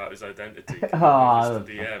information about his identity. Oh,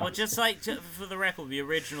 Well, just like for the record, the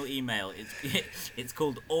original email, it's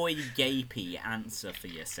called "Oi Gapey, answer for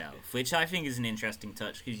yourself," which I think is an interesting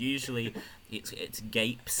touch because usually it's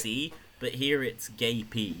Gapesy, but here it's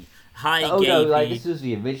Gapey. Hi, Oh Gapey. no, like this was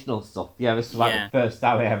the original stuff. Yeah, this was like Yeah. the first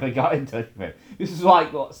time I ever got in touch with him. This is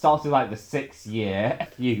like what started like the 6-year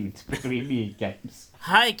feud between me and Games.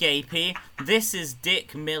 Hi, Gapey. This is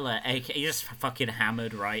Dick Miller, aka... He just fucking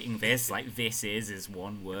hammered writing this, like this is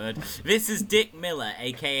one word. This is Dick Miller,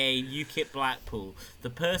 aka UKIP Blackpool, the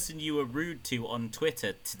person you were rude to on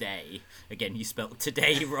Twitter today. Again, you spelled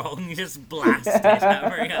today wrong. You just blasted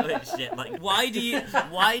hammering out this shit. Like, why do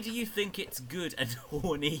you think it's good and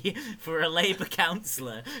horny for a Labour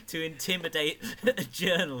councillor to intimidate a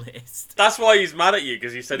journalist? That's why he's mad at you,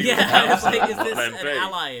 because you said he was a Yeah, it's councillor, like, is not this an an MP.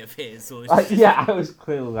 ally of his? Or Yeah, I was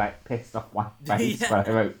clearly like pissed off my face Yeah. when I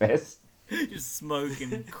wrote this. just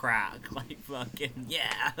smoking crack, like fucking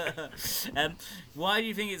yeah. Why do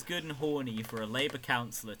you think it's good and horny for a Labour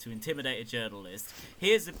councillor to intimidate a journalist?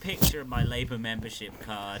 Here's a picture of my Labour membership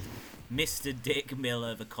card. Mr. Dick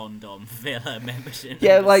Miller, the condom filler membership.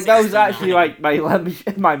 Yeah, number like that was 69. actually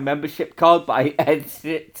like my membership card, but I edited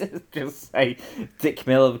it to just say Dick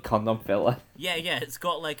Miller, the condom filler. Yeah, it's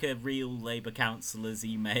got like a real Labour councillor's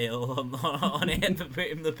email on it to put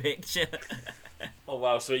in the picture. Oh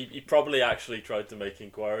wow, so he probably actually tried to make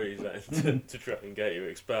inquiries then to try and get you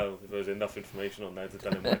expelled if there was enough information on there to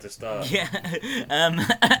tell him where to start. Yeah, and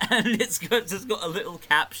it's just got a little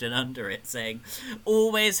caption under it saying,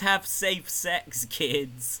 "Always have safe sex,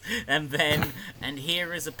 kids." And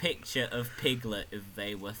here is a picture of Piglet if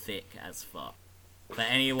they were thick as fuck. For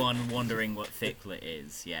anyone wondering what Thicklet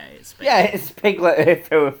is, it's Piglet if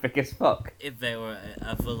they were thick as fuck. if they were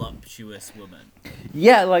a voluptuous woman.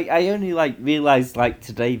 Yeah, like I only like realised like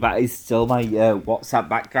today that is still my WhatsApp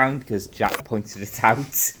background because Jack pointed it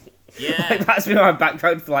out. Yeah. Like, that's been my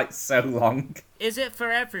background for like so long. Is it for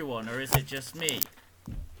everyone or is it just me?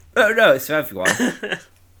 No, it's for everyone.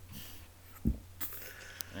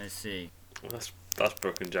 I see. Well, that's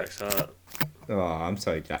broken Jack's heart. Oh, I'm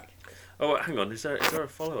sorry, Jack. Oh, wait, hang on. Is there a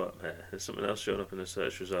follow-up here? There's something else showing up in the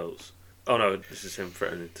search results. Oh no, this is him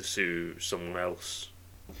threatening to sue someone else.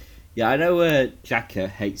 Yeah, I know Jack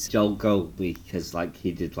hates Joel Goldby because like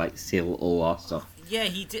he did like steal all our stuff. Yeah,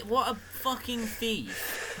 he did. What a fucking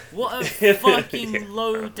thief. What a fucking Yeah,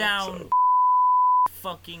 low down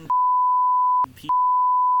fucking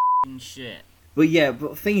shit. But yeah,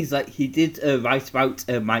 but the thing is, like, he did write about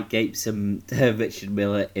Mike Gapes and Richard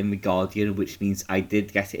Miller in The Guardian, which means I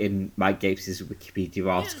did get it in Mike Gapes' Wikipedia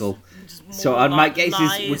article. Just So more on Mike Gapes'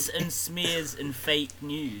 lies and smears and fake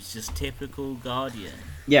news, just typical Guardian.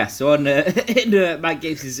 Yeah, so on in Mike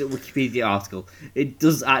Gapes' Wikipedia article, it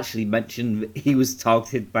does actually mention that he was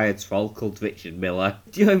targeted by a troll called Richard Miller.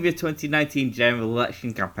 During the 2019 general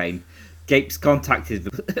election campaign, Gapes contacted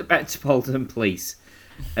the Metropolitan Police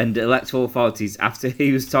and electoral authorities after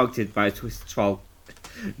he was targeted by a Twitter troll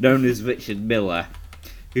known as Richard Miller,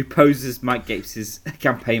 who posed as Mike Gates'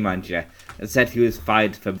 campaign manager and said he was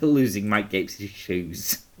fired for losing Mike Gates'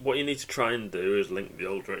 shoes. What you need to try and do is link the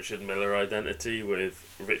old Richard Miller identity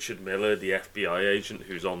with Richard Miller, the FBI agent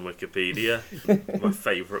who's on Wikipedia. My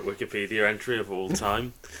favourite Wikipedia entry of all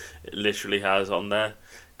time. It literally has on there,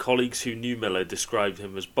 colleagues who knew Miller described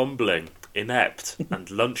him as bumbling, inept and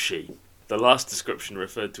lunchy. The last description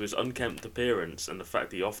referred to his unkempt appearance and the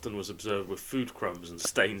fact he often was observed with food crumbs and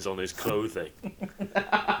stains on his clothing.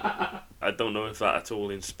 I don't know if that at all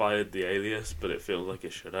inspired the alias, but it feels like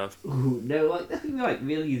it should have. Ooh, no, like nothing like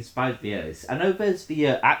really inspired the alias. I know there's the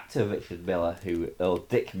actor Richard Miller, or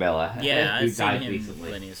Dick Miller, Yeah, who I've seen died him recently.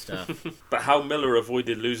 plenty of stuff. But how Miller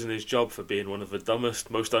avoided losing his job for being one of the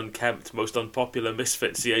dumbest, most unkempt, most unpopular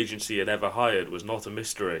misfits the agency had ever hired was not a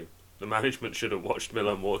mystery. The management should have watched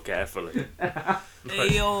Miller more carefully.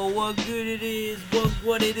 Hey yo, what good it is,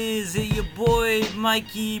 what it is, hey your boy Mike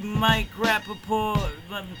Rapaport,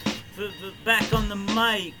 back on the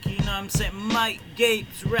mic, you know what I'm saying, Mike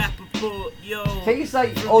Gapes Rapaport, yo. I think it's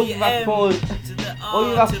like From all the your M Rapaport, to the all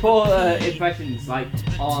your R to the Rapaport P. impressions like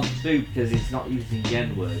aren't true because he's not using the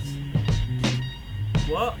N-words.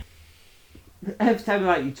 What? Every time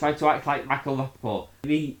like you try to act like Michael Rapaport,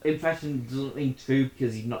 the impression doesn't ring true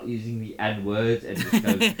because he's not using the N-word and just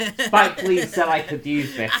goes, Spike Lee said I could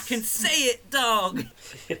use this. I can say it, dog!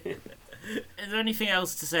 Is there anything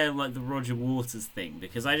else to say on like the Roger Waters thing?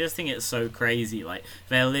 Because I just think it's so crazy. Like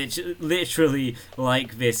they're literally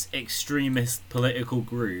like this extremist political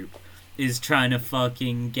group is trying to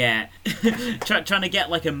fucking get trying to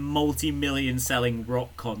get like a multi-million selling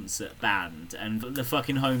rock concert band, and the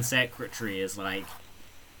fucking Home Secretary is like,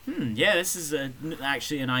 yeah, this is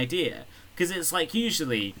actually an idea, because it's like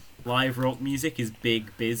usually live rock music is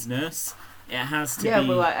big business. It has to be. Yeah,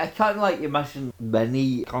 but like I can't like imagine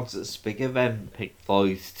many concerts bigger than Pink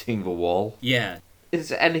Floyd's doing the Wall. Yeah. Is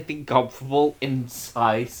there anything comparable in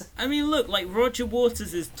size? I mean, look, like Roger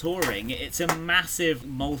Waters is touring. It's a massive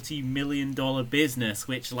multi-million-dollar business,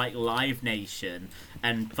 which like Live Nation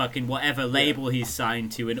and fucking whatever label he's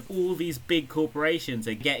signed to and all these big corporations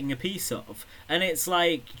are getting a piece of. And it's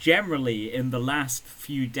like generally in the last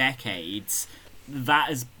few decades, that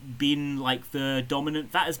has been like the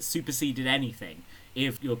dominant, that has superseded anything.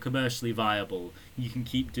 If you're commercially viable, you can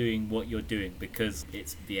keep doing what you're doing because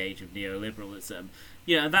it's the age of neoliberalism.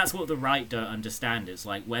 You know, that's what the right don't understand. It's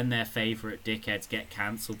like when their favourite dickheads get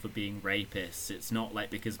cancelled for being rapists, it's not like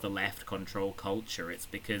because the left control culture, it's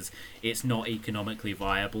because it's not economically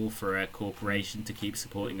viable for a corporation to keep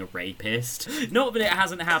supporting a rapist. Not that it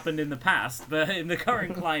hasn't happened in the past, but in the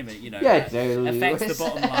current climate, you know, Yeah, it affects the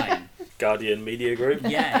bottom line. Guardian Media Group.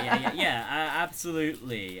 Yeah,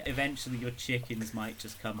 absolutely. Eventually your chickens might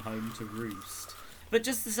just come home to roost. But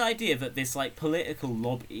just this idea that this, like, political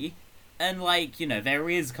lobby, and, like, you know, there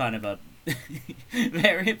is kind of a...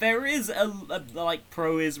 there is a like,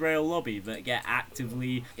 pro-Israel lobby that get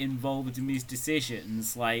actively involved in these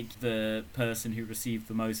decisions, like the person who received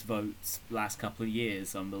the most votes last couple of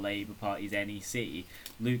years on the Labour Party's NEC,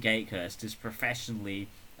 Luke Akehurst, is professionally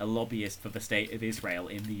a lobbyist for the state of Israel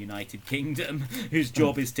in the United Kingdom, whose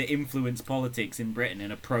job is to influence politics in Britain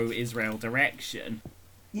in a pro-Israel direction.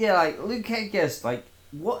 Yeah, like Luke Akehurst, like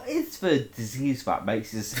what is the disease that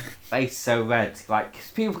makes his face so red? Like,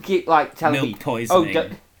 'cause people keep like telling Milk me,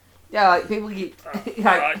 poisoning. yeah, like people keep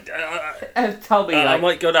like tell me. I Like,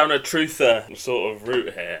 might go down a truther sort of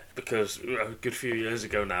route here, because a good few years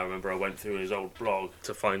ago now, I remember I went through his old blog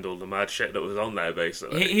to find all the mad shit that was on there,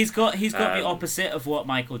 basically. He's got the opposite of what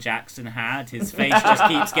Michael Jackson had. His face just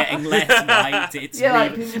keeps getting less white. It's yeah,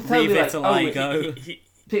 like people tell me like, vitiligo.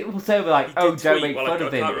 people say like, He oh, did don't tweet, make well, fun I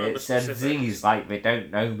of can't him. remember It's a specifics. disease. Like they don't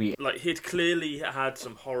know me. Like, he'd clearly had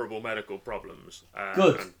some horrible medical problems.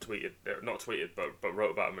 Good. And but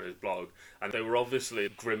wrote about them in his blog. And they were obviously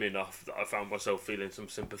grim enough that I found myself feeling some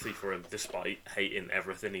sympathy for him, despite hating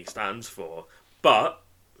everything he stands for. But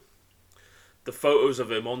the photos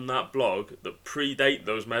of him on that blog that predate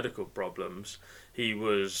those medical problems, he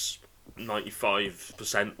was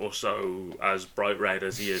 95% or so as bright red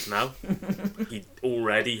as he is now. He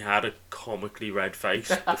already had a comically red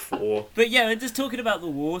face before. But yeah, just talking about the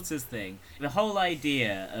Waters thing, the whole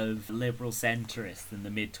idea of liberal centrists in the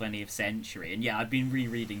mid-20th century, and yeah, I've been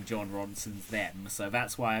rereading John Ronson's Them, so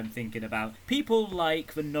that's why I'm thinking about people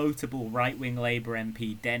like the notable right-wing Labour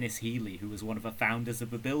MP Dennis Healey, who was one of the founders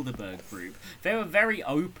of the Bilderberg Group. They were very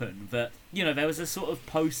open that, you know, there was a sort of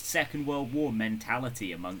post-Second World War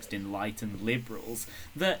mentality amongst enlightened enlightened liberals,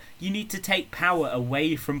 that you need to take power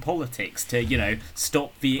away from politics to, you know,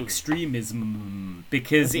 stop the extremism.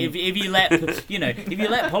 Because if you let, you know, if you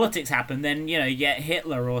let politics happen, then, you know, you get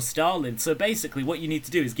Hitler or Stalin. So basically what you need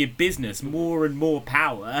to do is give business more and more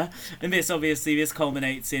power. And this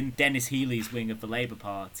culminates in Dennis Healey's wing of the Labour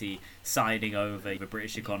Party siding over the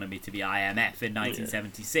British economy to the IMF in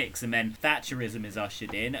 1976, and then Thatcherism is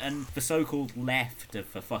ushered in, and the so-called left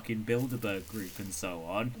of the fucking Bilderberg group and so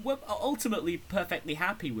on were ultimately perfectly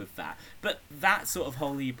happy with that. But that sort of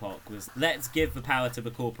whole epoch was, let's give the power to the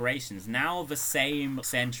corporations. Now the same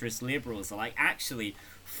centrist liberals are like, actually,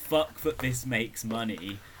 fuck that this makes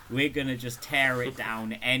money. We're gonna just tear it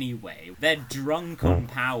down anyway. They're drunk on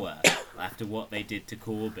power after what they did to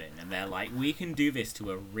Corbyn, and they're like, we can do this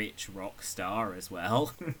to a rich rock star as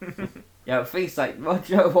well. Yeah, things like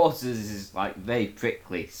Roger Waters is like very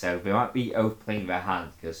prickly, so they might be overplaying their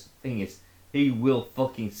hand, because the thing is, he will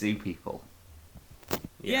fucking sue people.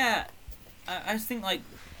 Yeah, I just think like,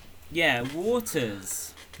 yeah,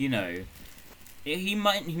 Waters, you know, he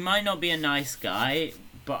might not be a nice guy,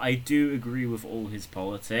 but I do agree with all his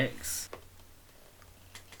politics.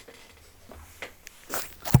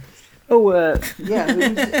 Oh, yeah.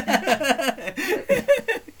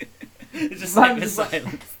 Just like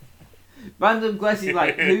silence. Random question,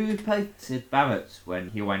 like, who replaced Sid Barrett when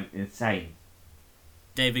he went insane?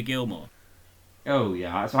 David Gilmour. Oh,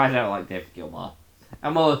 yeah, that's why I don't like David Gilmour.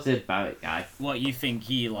 I'm more a Sid Barrett guy. What, you think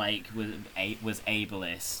he, like, was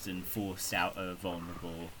ableist and forced out a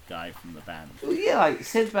vulnerable guy from the band? Well, yeah, like,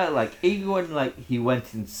 Sid Barrett, like, even when, like, he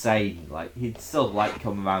went insane, like, he'd still, like,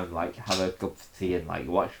 come around, like, have a cup of tea and, like,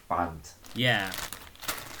 watch the band. Yeah.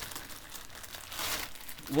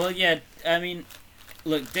 Well, yeah, I mean,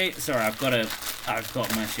 look, sorry, I've got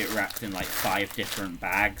my shit wrapped in, like, 5 different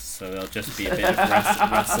bags, so there'll just be a bit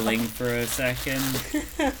of rustling for a second.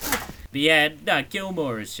 But yeah, no,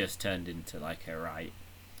 Gilmour has just turned into, like, a right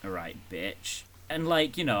bitch. And,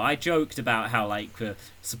 like, you know, I joked about how, like, the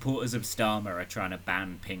supporters of Starmer are trying to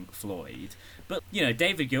ban Pink Floyd. But, you know,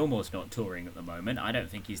 David Gilmour's not touring at the moment. I don't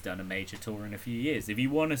think he's done a major tour in a few years. If you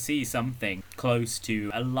want to see something close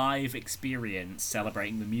to a live experience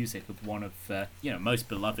celebrating the music of one of the, you know, most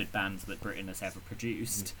beloved bands that Britain has ever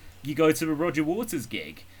produced, you go to a Roger Waters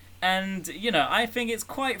gig. And, you know, I think it's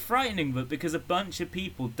quite frightening that because a bunch of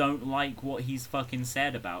people don't like what he's fucking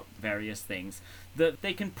said about various things, that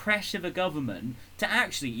they can pressure the government to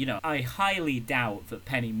actually, you know, I highly doubt that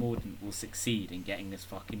Penny Mordaunt will succeed in getting this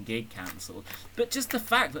fucking gig cancelled. But just the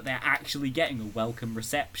fact that they're actually getting a welcome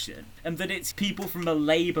reception, and that it's people from the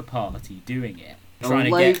Labour Party doing it. A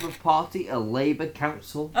Labour Party? A Labour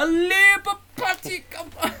Council? A Labour Party...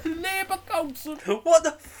 A Labour Council! What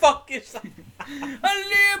the fuck is that? A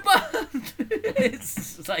Labour...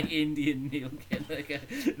 It's like Indian Neil Kinnock.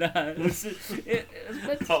 No, it's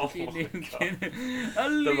meant to be Neil Kinnock.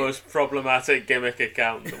 The most problematic gimmick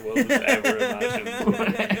account the world has ever imagined.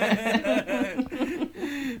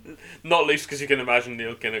 Not least because you can imagine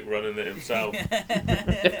Neil Kinnock running it himself.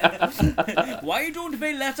 Why don't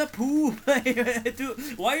they let a poo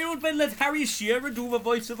why don't they let Harry Shearer do the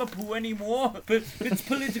voice of a poo anymore? But it's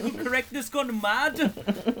political correctness gone mad.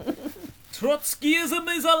 Trotskyism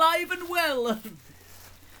is alive and well.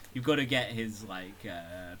 You've got to get his, like,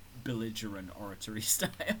 belligerent oratory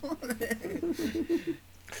style.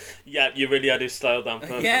 Yeah, you really had his style down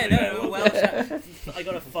perfectly. Yeah, no, well, I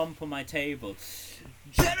got a thump on my table.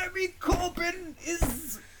 Jeremy Corbyn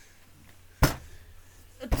is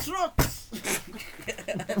a trot.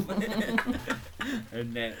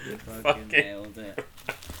 And they fucking nailed it.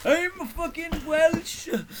 I'm fucking Welsh.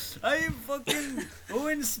 I'm fucking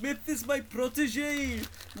Owen Smith is my protege.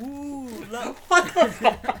 Ooh, what the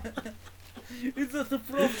fuck? Is that a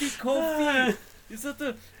frothy coffee? Is that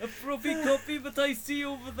a frothy coffee that I see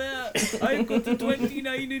over there? I've got a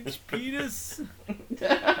 29-inch penis.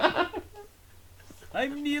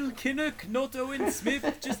 I'm Neil Kinnock, not Owen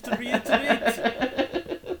Smith, just to reiterate.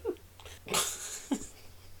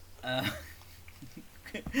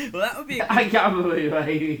 Well, that would be. I can't believe where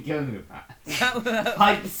you're going with that.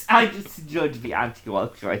 I just enjoyed the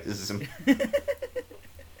anti-Welsh racism.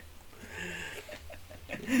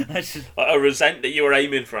 I resent that you were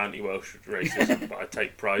aiming for anti-Welsh racism, but I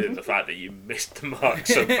take pride in the fact that you missed the mark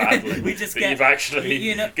so badly. You've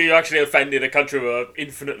actually offended a country with an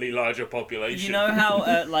infinitely larger population. You know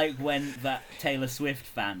how, like, when that Taylor Swift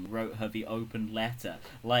fan wrote her the open letter,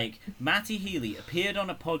 like, Matty Healy appeared on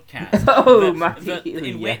a podcast that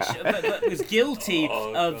was guilty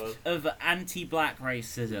of anti-black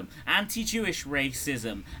racism, anti-Jewish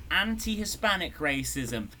racism, anti-Hispanic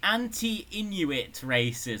racism, anti-Inuit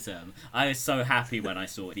racism, racism. I was so happy when I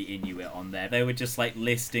saw the Inuit on there. They were just like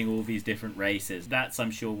listing all these different races. That's,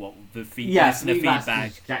 I'm sure, what the listener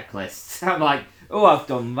feedback. Checklists. I'm like, oh, I've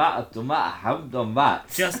done that, I haven't done that.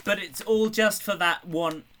 But it's all just for that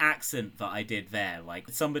one accent that I did there. Like,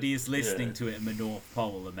 somebody is listening to it in the North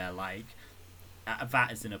Pole and they're like,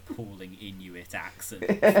 that is an appalling Inuit accent.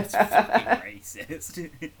 It's fucking racist.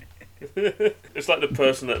 It's like the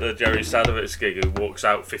person at the Jerry Sadowitz gig who walks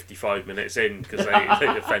out 55 minutes in because they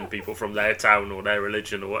offend people from their town or their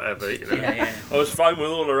religion or whatever. You know? Yeah. I was fine with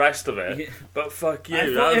all the rest of it, but fuck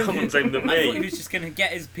you, that one's aimed at I thought he me. was just going to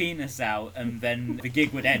get his penis out and then the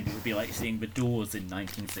gig would end. It would be like seeing The Doors in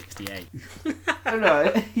 1968.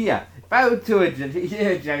 No, yeah. If I were to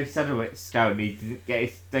hear Joe Sadowitz go and he didn't get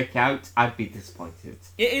his dick out, I'd be disappointed.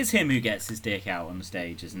 It is him who gets his dick out on the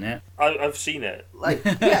stage, isn't it? I've seen it. Like,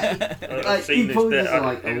 yeah. I've seen this bit.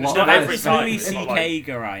 Like, a It's lot not of every It's time. Louis It's not C.K. like-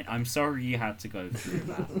 Geraint. I'm sorry you had to go through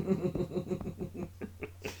that.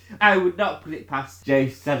 I would not put it past Joe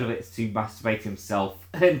Sadowitz to masturbate himself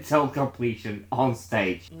until completion on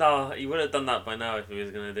stage. No, he would have done that by now if he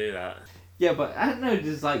was going to do that. Yeah, but I don't know,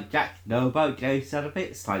 does like Jack know about Joe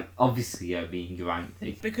Sadowitz? Like, obviously, being Geraint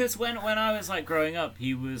thing. Because when I was like growing up,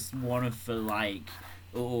 he was one of the like,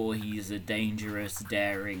 oh, he's a dangerous,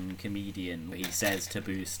 daring comedian. He says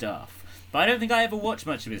taboo stuff. But I don't think I ever watched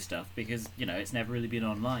much of his stuff because, you know, it's never really been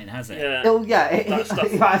online, has it? Yeah. Oh, yeah, That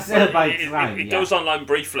stuff. I said about It goes online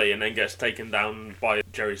briefly and then gets taken down by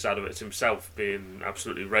Jerry Sadowitz himself, being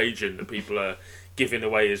absolutely raging that people are giving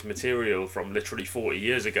away his material from literally 40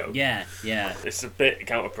 years ago. Yeah. It's a bit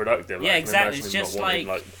counterproductive. Yeah, I can exactly. imagine It's him just not wanting,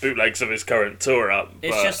 like bootlegs of his current tour up.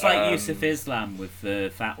 It's but, just like Yusuf Islam with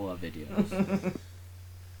the Fatwa videos.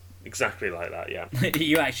 Exactly like that, yeah.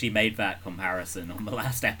 You actually made that comparison on the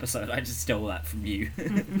last episode. I just stole that from you.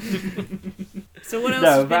 So what else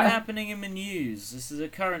has been happening in the news? This is a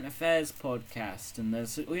current affairs podcast, and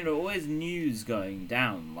there's always news going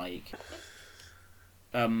down. Like,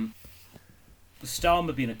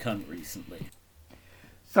 Starmer being a cunt recently.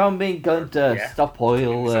 Someone being going to stop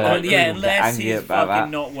oil. Unless he's fucking that.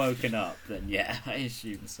 not woken up, then yeah, I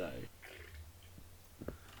assume so.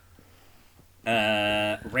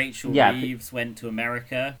 Rachel Reeves went to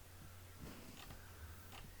America.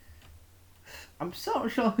 I'm so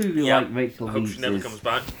not sure who like Rachel I hope Reeves she never is. comes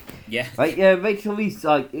back. Yeah. Like, Rachel Reeves,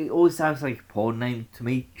 like, it always sounds like a porn name to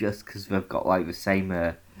me, just because they've got, like, the same,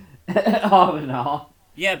 R&R.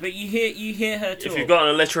 Yeah, but you hear her talk. If you've got an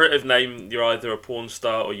alliterative name, you're either a porn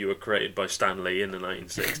star or you were created by Stan Lee in the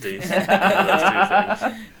 1960s. Those two things.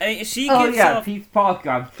 I mean, she gives off... Pete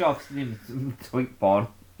Parker, I'm sure I've seen him in tweet porn.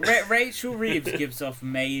 Rachel Reeves gives off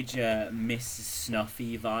major Miss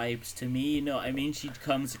Snuffy vibes to me, you know what I mean? She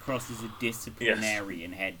comes across as a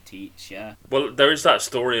disciplinarian head teacher. Well, there is that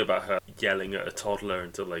story about her yelling at a toddler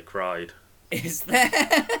until they cried. Is there?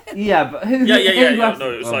 Yeah, but who Yeah, hasn't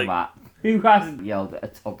no, it's done like... that? Who hasn't yelled at a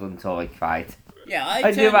toddler until they cried?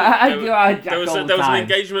 Yeah, There was an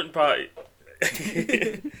engagement party.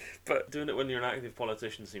 But doing it when you're an active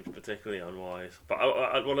politician seems particularly unwise. But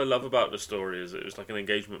what I love about the story is it was like an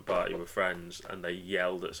engagement party with friends and they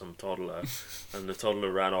yelled at some toddler and the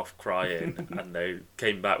toddler ran off crying and they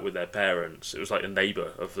came back with their parents. It was like a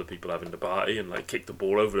neighbour of the people having the party and like kicked the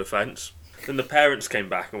ball over the fence. Then the parents came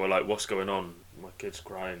back and were like, what's going on? My kid's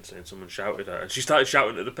crying, saying someone shouted at her. And she started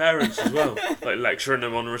shouting at the parents as well, like lecturing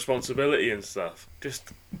them on responsibility and stuff.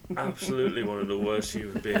 Just absolutely one of the worst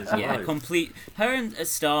human beings alive. Complete. Her and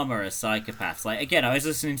Starmer are psychopaths. Like, again, I was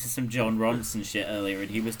listening to some John Ronson shit earlier, and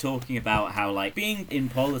he was talking about how, like, being in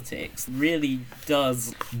politics really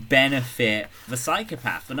does benefit the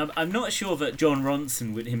psychopath. And I'm not sure that John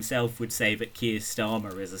Ronson himself would say that Keir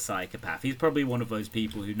Starmer is a psychopath. He's probably one of those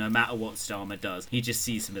people who, no matter what Starmer does, he just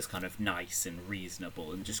sees him as kind of nice and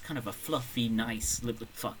reasonable and just kind of a fluffy, nice,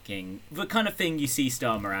 fucking... the kind of thing you see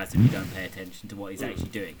Starmer as if you don't pay attention to what he's actually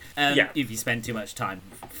doing. If you spend too much time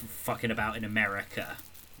fucking about in America.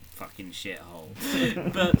 Fucking shithole.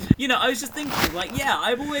 But, I was just thinking, like, yeah,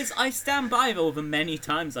 I stand by all the many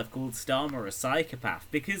times I've called Starmer a psychopath,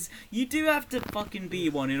 because you do have to fucking be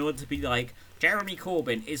one in order to be like, Jeremy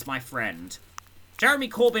Corbyn is my friend. Jeremy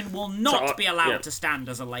Corbyn will not be allowed to stand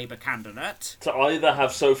as a Labour candidate. To either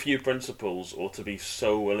have so few principles or to be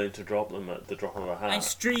so willing to drop them at the drop of a hat. And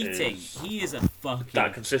Streeting, he is a fucking...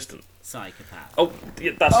 that consistent. Psychopath. Oh,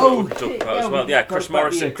 yeah, that's what we can talk about as well. Yeah, Chris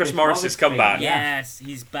Morris has come back. Yes,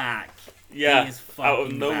 he's back. Yeah, he is out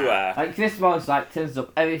of nowhere. back. Like, Chris Morris, like, turns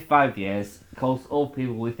up every 5 years, calls all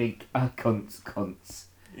people we think are cunts.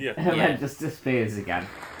 Yeah. And then just disappears again.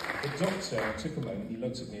 The doctor took a moment, he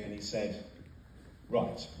looked at me and he said,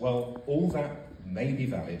 right, well, all that may be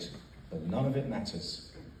valid, but none of it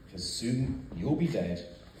matters. because soon you'll be dead,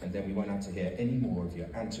 and then we won't have to hear any more of your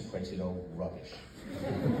antiquated old rubbish.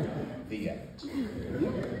 The end.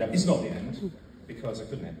 No, it's not the end, because I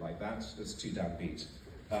couldn't end like that. That's too downbeat.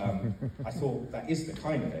 I thought that is the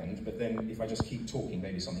kind of end, but then if I just keep talking,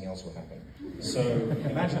 maybe something else will happen. So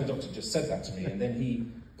imagine the doctor just said that to me, and then he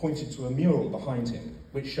pointed to a mural behind him,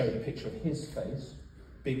 which showed a picture of his face,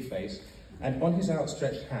 big face, and on his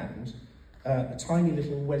outstretched hand, a tiny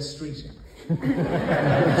little Wes Streeting.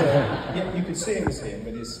 Yeah, you could see it was him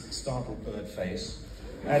with his startled bird face,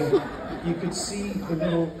 and you could see the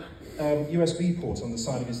little USB port on the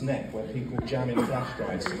side of his neck where people jam in flash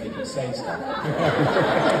drives to make it say stuff.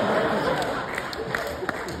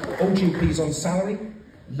 All GPs on salary,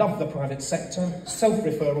 love the private sector,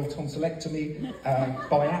 self-referral tonsillectomy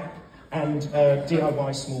by app, and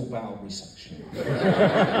DIY small bowel resection.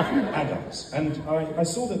 And others. And I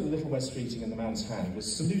saw that the little Wes Streeting in the man's hand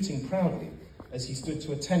was saluting proudly as he stood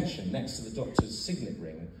to attention next to the doctor's signet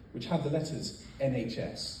ring, which had the letters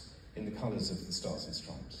NHS in the colours of the Stars and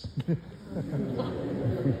Stripes.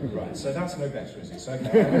 Right, so that's no better, is it? So,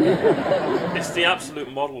 okay. It's the absolute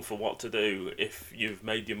model for what to do if you've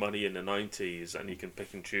made your money in the 90s and you can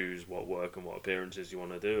pick and choose what work and what appearances you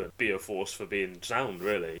want to do and be a force for being sound,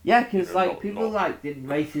 really. Yeah, because people didn't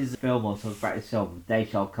rate his film or talk about his film, Day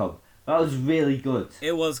Shall Come. That was really good.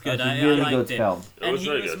 It was good. That was I a really liked good it. film. And was he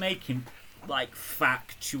very was good. making like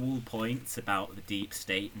factual points about the deep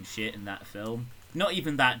state and shit in that film. Not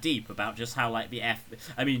even that deep, about just how like the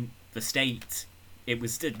state, it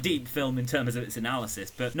was a deep film in terms of its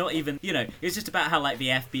analysis, but not even, it's just about how like the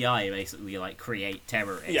FBI basically like create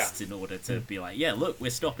terrorists in order to be like, yeah, look, we're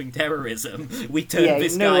stopping terrorism. We turned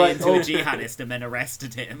this guy into a jihadist and then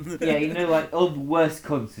arrested him. Yeah, all the worst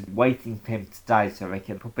cunts are waiting for him to die so they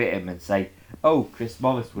can puppet him and say, oh, Chris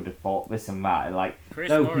Morris would have thought this and that. And, like, Chris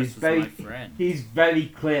no, Morris was my friend. He's very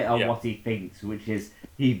clear on what he thinks, which is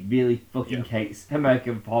he really fucking hates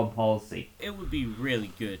American foreign policy. It would be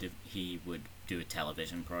really good if he would do a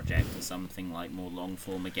television project or something like more long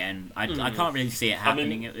form again. I can't really see it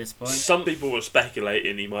happening at this point. Some people were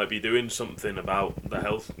speculating he might be doing something about the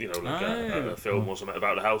health, like a film or something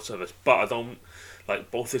about the health service, but I don't.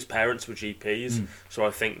 Like, both his parents were GPs, so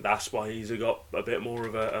I think that's why he's got a bit more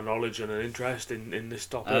of a knowledge and an interest in this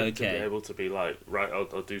topic, to be able to be like, right,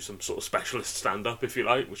 I'll do some sort of specialist stand-up, if you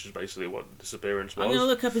like, which is basically what this appearance was. I'm going to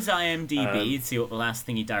look up his IMDb and see what the last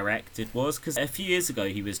thing he directed was, because a few years ago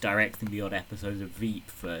he was directing the odd episode of Veep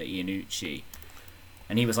for Iannucci.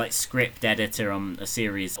 And he was like script editor on a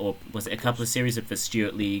series, or was it a couple of series of the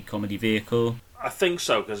Stuart Lee comedy vehicle? I think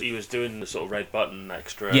so, because he was doing the sort of Red Button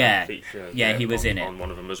extra feature. Yeah, he was in it. On one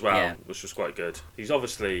of them as well, which was quite good. He's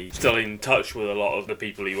obviously still in touch with a lot of the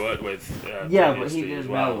people he worked with. But he didn't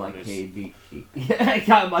know, like, I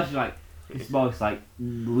can't imagine, like, it's more like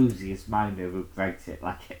losing his mind over Brexit,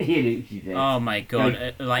 like Iannucci did. Oh my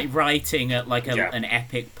god! Like writing an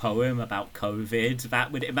epic poem about COVID.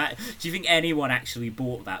 That would. Do you think anyone actually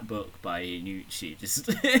bought that book by Iannucci? Just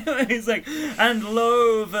it's like, and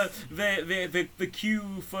lo, the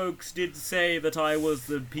Q folks did say that I was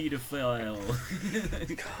the paedophile.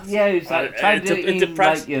 Yeah, it's like trying to do it in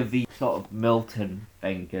like the sort of Milton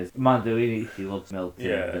thing, because Mando Iannucci loves Milton,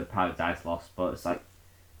 the Paradise Lost, but it's like,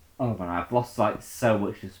 oh man, I've lost like so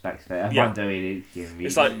much respect for it. Mando Iannucci.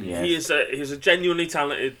 It's like he's a genuinely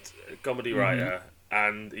talented comedy writer,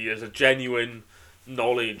 and he has a genuine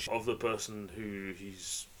knowledge of the person who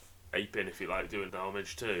he's aping, if you like, doing the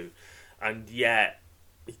homage to, and yet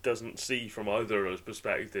he doesn't see from either of those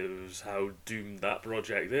perspectives how doomed that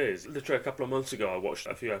project is. Literally a couple of months ago I watched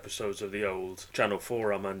a few episodes of the old Channel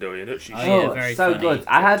 4 Armando Iannucci show. Very so funny. Good.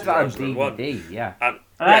 I had that on DVD, And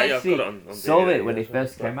I I've actually got it on saw DVD, it when it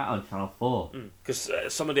first came out on Channel 4. Because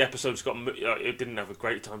some of the episodes it didn't have a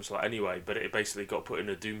great time slot anyway, but it basically got put in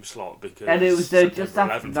a doom slot because... And it was just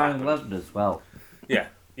after 11th 9/11 as well.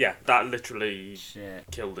 Yeah, that literally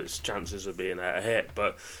killed its chances of being a hit,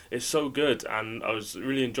 but it's so good, and I was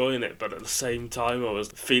really enjoying it, but at the same time I was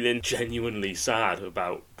feeling genuinely sad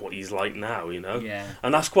about what he's like now, Yeah.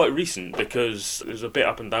 And that's quite recent, because it was a bit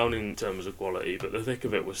up and down in terms of quality, but the thick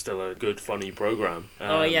of it was still a good, funny programme.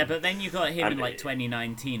 But then you got him in like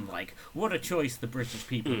 2019, like, what a choice the British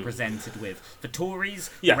people presented with. The Tories,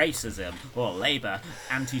 racism, or Labour,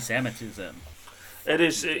 anti-Semitism. It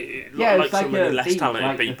is, Yeah, like it's like so many a less thing, talented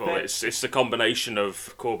like the people. thing. It's the combination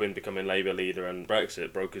of Corbyn becoming Labour leader and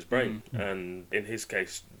Brexit broke his brain. And in his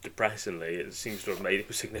case, depressingly, it seems to have made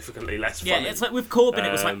it significantly less funny. Yeah, it's like with Corbyn,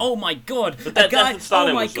 it was like, oh my god, a Death guy, and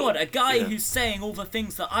Stalin oh my was god, like- a guy yeah. who's saying all the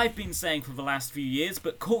things that I've been saying for the last few years,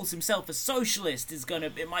 but calls himself a socialist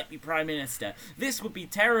it might be prime minister. This would be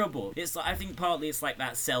terrible. It's like, I think partly it's like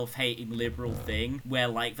that self-hating liberal thing where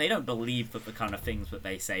like they don't believe that the kind of things that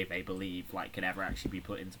they say they believe like can ever actually be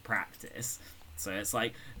put into practice. So it's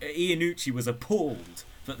like Iannucci was appalled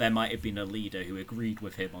that there might have been a leader who agreed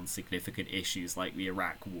with him on significant issues like the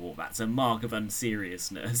Iraq War. That's a mark of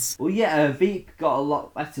unseriousness. Well, yeah, Veep got a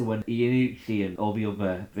lot better when Iannucci and all the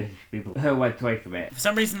other British people went away from it. For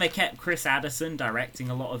some reason, they kept Chris Addison directing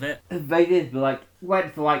a lot of it. They did, but like,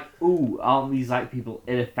 went for like, ooh, aren't these like people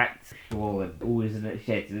ineffectual and ooh, isn't it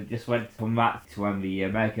shit? And it just went from that to when the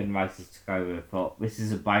American writers took over and thought, this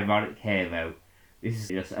is a byronic hero. This is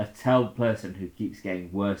just a terrible person who keeps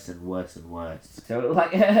getting worse and worse and worse. So,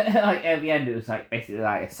 like, like at the end, it was like basically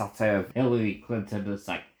like a satire of Hillary Clinton. It's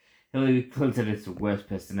like Hillary Clinton is the worst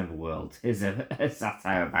person in the world. Is a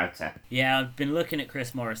satire about her. Yeah, I've been looking at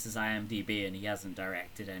Chris Morris's IMDb, and he hasn't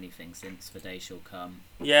directed anything since The Day Shall Come.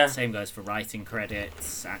 Yeah. Same goes for writing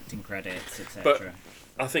credits, acting credits, etc.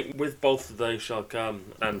 But I think with both The Day Shall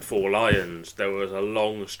Come and Four Lions, there was a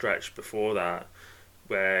long stretch before that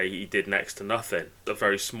where he did next to nothing. A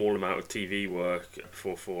very small amount of TV work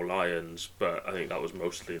for Four Lions, but I think that was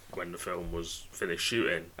mostly when the film was finished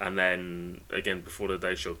shooting. And then, again, before The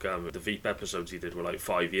Day Shall Come, the Veep episodes he did were like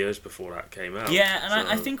 5 years before that came out. Yeah, and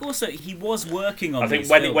So I think also he was working on I think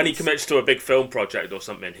these when films. he commits to a big film project or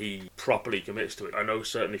something, he properly commits to it. I know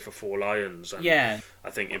certainly for Four Lions. And Yeah. I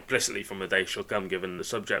think implicitly from The Day Shall Come, given the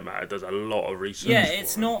subject matter, does a lot of research. Yeah, for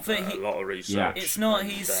it's him. not that he... A lot of research. Yeah. It's not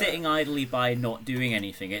and, he's sitting idly by not doing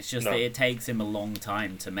anything. It's just No. that it takes him a long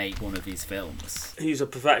time to make one of these films. He's a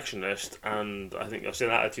perfectionist, and I think that's an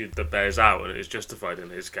attitude that bears out, and it's justified in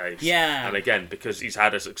his case. Yeah. And again, because he's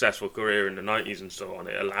had a successful career in the 90s and so on,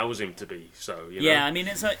 it allows him to be so. You know? Yeah, I mean,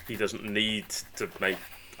 it's like... He doesn't need to make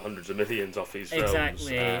hundreds of millions off his films.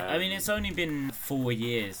 Exactly. I mean, it's only been 4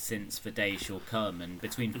 years since The Day Shall Come, and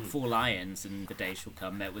between Four Lions and The Day Shall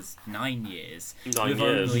Come, there was 9 years. 9 with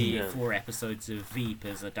years, only yeah. 4 episodes of Veep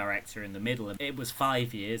as a director in the middle. And it was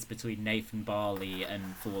 5 years between Nathan Barley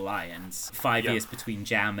and Four Lions. 5 Yeah. years between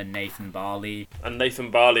Jam and Nathan Barley. And Nathan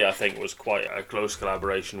Barley, I think, was quite a close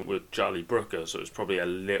collaboration with Charlie Brooker, so it was probably a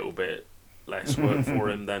little bit less work for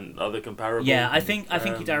him than other comparable. Yeah, I think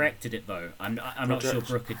he directed it though. I'm not sure projects.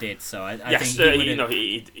 Brooker did, so I Yes,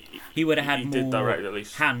 think he would have had he did more direct at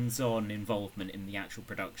least. hands-on involvement in the actual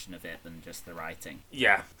production of it than just the writing.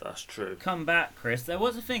 Yeah, that's true. Come back, Chris. There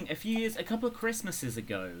was a thing a couple of Christmases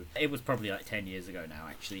ago. It was probably like 10 years ago now,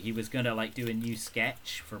 actually. He was gonna like do a new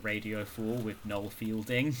sketch for Radio 4 with Noel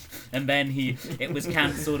Fielding, and then it was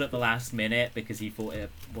cancelled at the last minute because he thought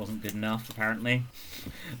it wasn't good enough, apparently.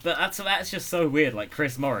 But that's just so weird. Like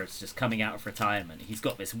Chris Morris just coming out of retirement. He's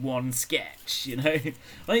got this one sketch, you know.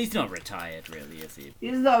 Well, he's not retired, really, is he?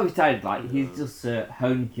 He's not retired, like, he's just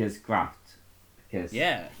honing his craft. Because,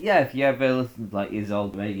 Yeah. yeah, if you ever listen to like his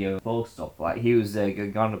old Radio 4 stuff, like he was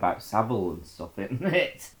going on about Savile and stuff, isn't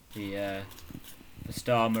it? The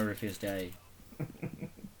Starmer of his day.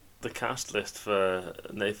 The cast list for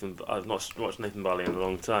Nathan... I've not watched Nathan Barley in a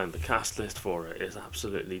long time. The cast list for it is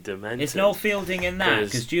absolutely demented. Is Noel Fielding in that?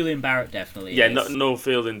 Because Julian Barrett definitely Yeah, is. Noel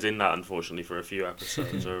Fielding's in that, unfortunately, for a few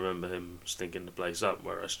episodes. I remember him stinking the place up,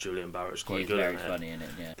 whereas Julian Barrett's quite He's good very in it. funny in it,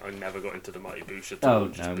 yeah. I never got into the Mighty Boosh at Oh, all.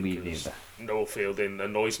 just no, me because neither. Noel Fielding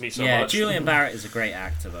annoys me so Yeah, much. Julian Barrett is a great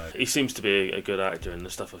actor, though. He seems to be a good actor in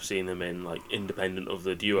the stuff I've seen him in, like independent of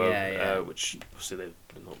the duo, Yeah. which obviously they've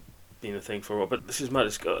not been a thing for a while. But this is mad.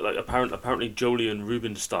 It's got like apparently Jolien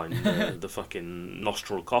Rubinstein, the fucking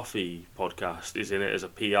Nostril Coffee podcast, is in it as a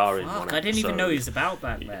PR in one Fuck, I didn't even know he was episode. about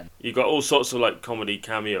back then. You got all sorts of like comedy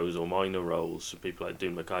cameos or minor roles. People like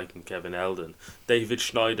Doon McKay and Kevin Eldon. David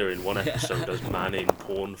Schneider in one episode does man in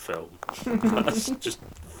porn film. That's just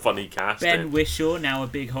funny casting. Ben Whishaw, now a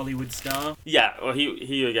big Hollywood star. Yeah, well,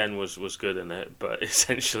 he again was good in it, but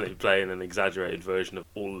essentially playing an exaggerated version of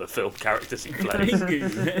all the film characters he plays.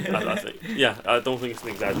 I don't think it's an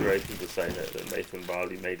exaggeration to say that Nathan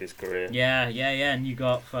Barley made his career. Yeah, and you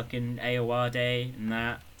got fucking Aowade and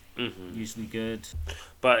that. Mm-hmm. Usually good.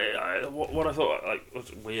 But what I thought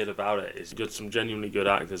was weird about it is you got some genuinely good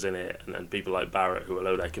actors in it, and people like Barrett, who a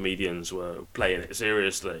load of comedians were playing it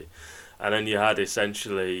seriously. And then you had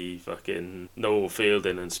essentially fucking Noel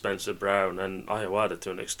Fielding and Spencer Brown and Iowada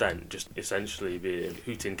to an extent, just essentially being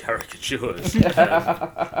hooting caricatures.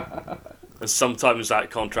 And sometimes that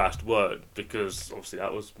contrast worked because obviously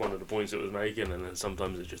that was one of the points it was making, and then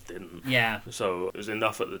sometimes it just didn't. Yeah. So it was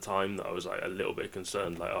enough at the time that I was like a little bit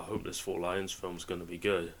concerned, like, I hope this Four Lions film's going to be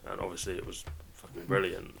good. And obviously it was fucking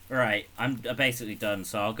brilliant. Right, I'm basically done,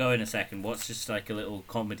 so I'll go in a second. What's just like a little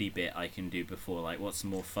comedy bit I can do before? Like, what's some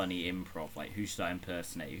more funny improv? Like, who should I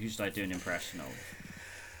impersonate? Who should I do an impression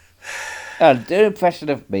of? Do an impression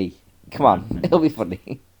of me. Come on, it'll be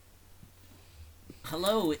funny.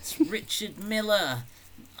 Hello, it's Richard Miller.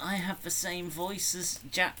 I have the same voice as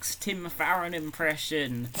Jack's Tim Farron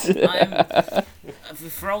impression. The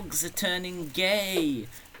frogs are turning gay.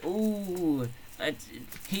 Ooh,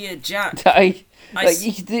 here, Jack.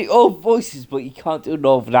 You can do all voices, but you can't do a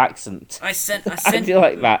northern accent. I sent. I do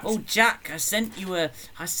like that. Oh, Jack, I sent you a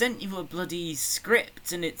bloody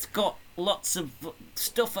script, and it's got lots of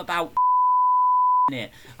stuff about in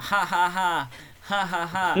it. Ha ha ha, ha ha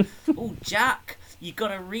ha. Oh, Jack, you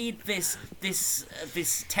gotta read this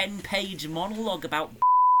 10-page monologue about.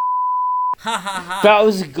 Ha ha ha. That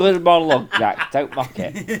was a good monologue, Jack. Don't mock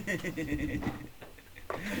it.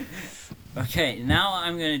 Okay, now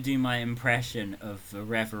I'm going to do my impression of the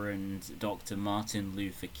Reverend Dr. Martin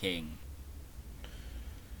Luther King.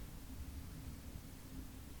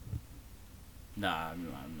 No, I'm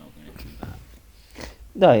not going to do that.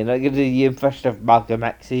 No, you're not going to do the impression of Malcolm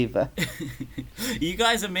X either. You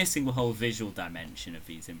guys are missing the whole visual dimension of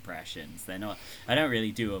these impressions. They're not. I don't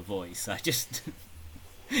really do a voice. I just.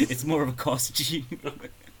 It's more of a costume.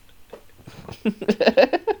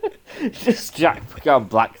 Just Jack put on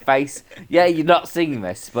blackface. Yeah, you're not singing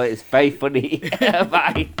this, but it's very funny. but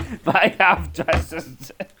I have dressed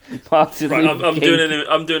as Martin Luther King.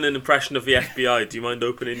 I'm doing an impression of the FBI. Do you mind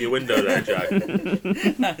opening your window there, Jack?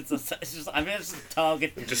 No, I'm just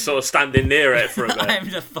targeted. Just sort of standing near it for a bit.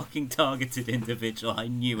 I'm a fucking targeted individual. I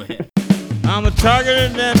knew it. I'm a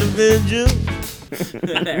targeted individual.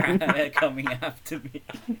 They're coming after me.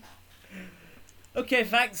 Okay,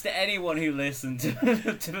 thanks to anyone who listened to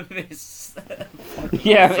this.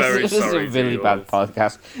 Yeah, this is a really bad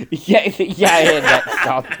podcast. Yair next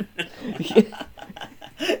on.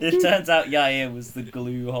 It turns out Yair was the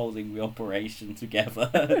glue holding the operation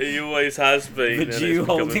together. He always has been. The Jew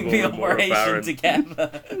holding the operation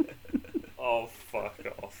together. Oh, fuck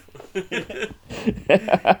off.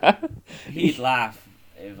 He'd laugh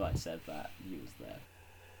if I said that. He was there.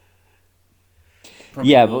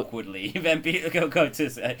 Probably yeah, awkwardly. Then people go to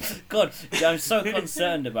say, God, I'm so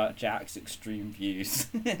concerned about Jack's extreme views.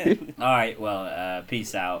 Alright, well,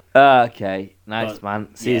 peace out. Okay, nice,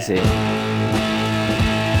 man. See you soon.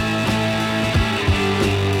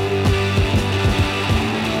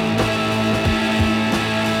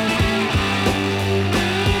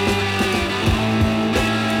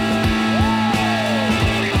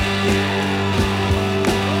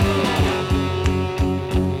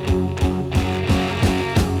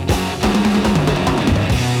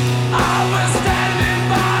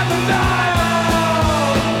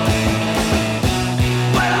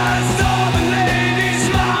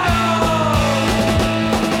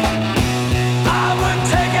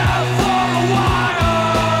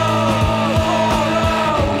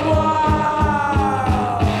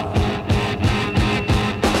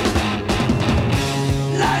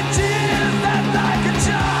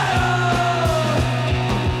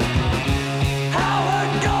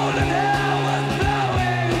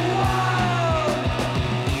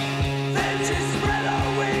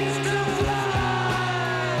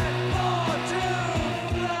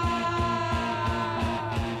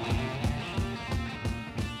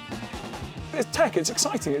 It's tech, it's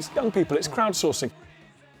exciting, it's young people, it's crowdsourcing.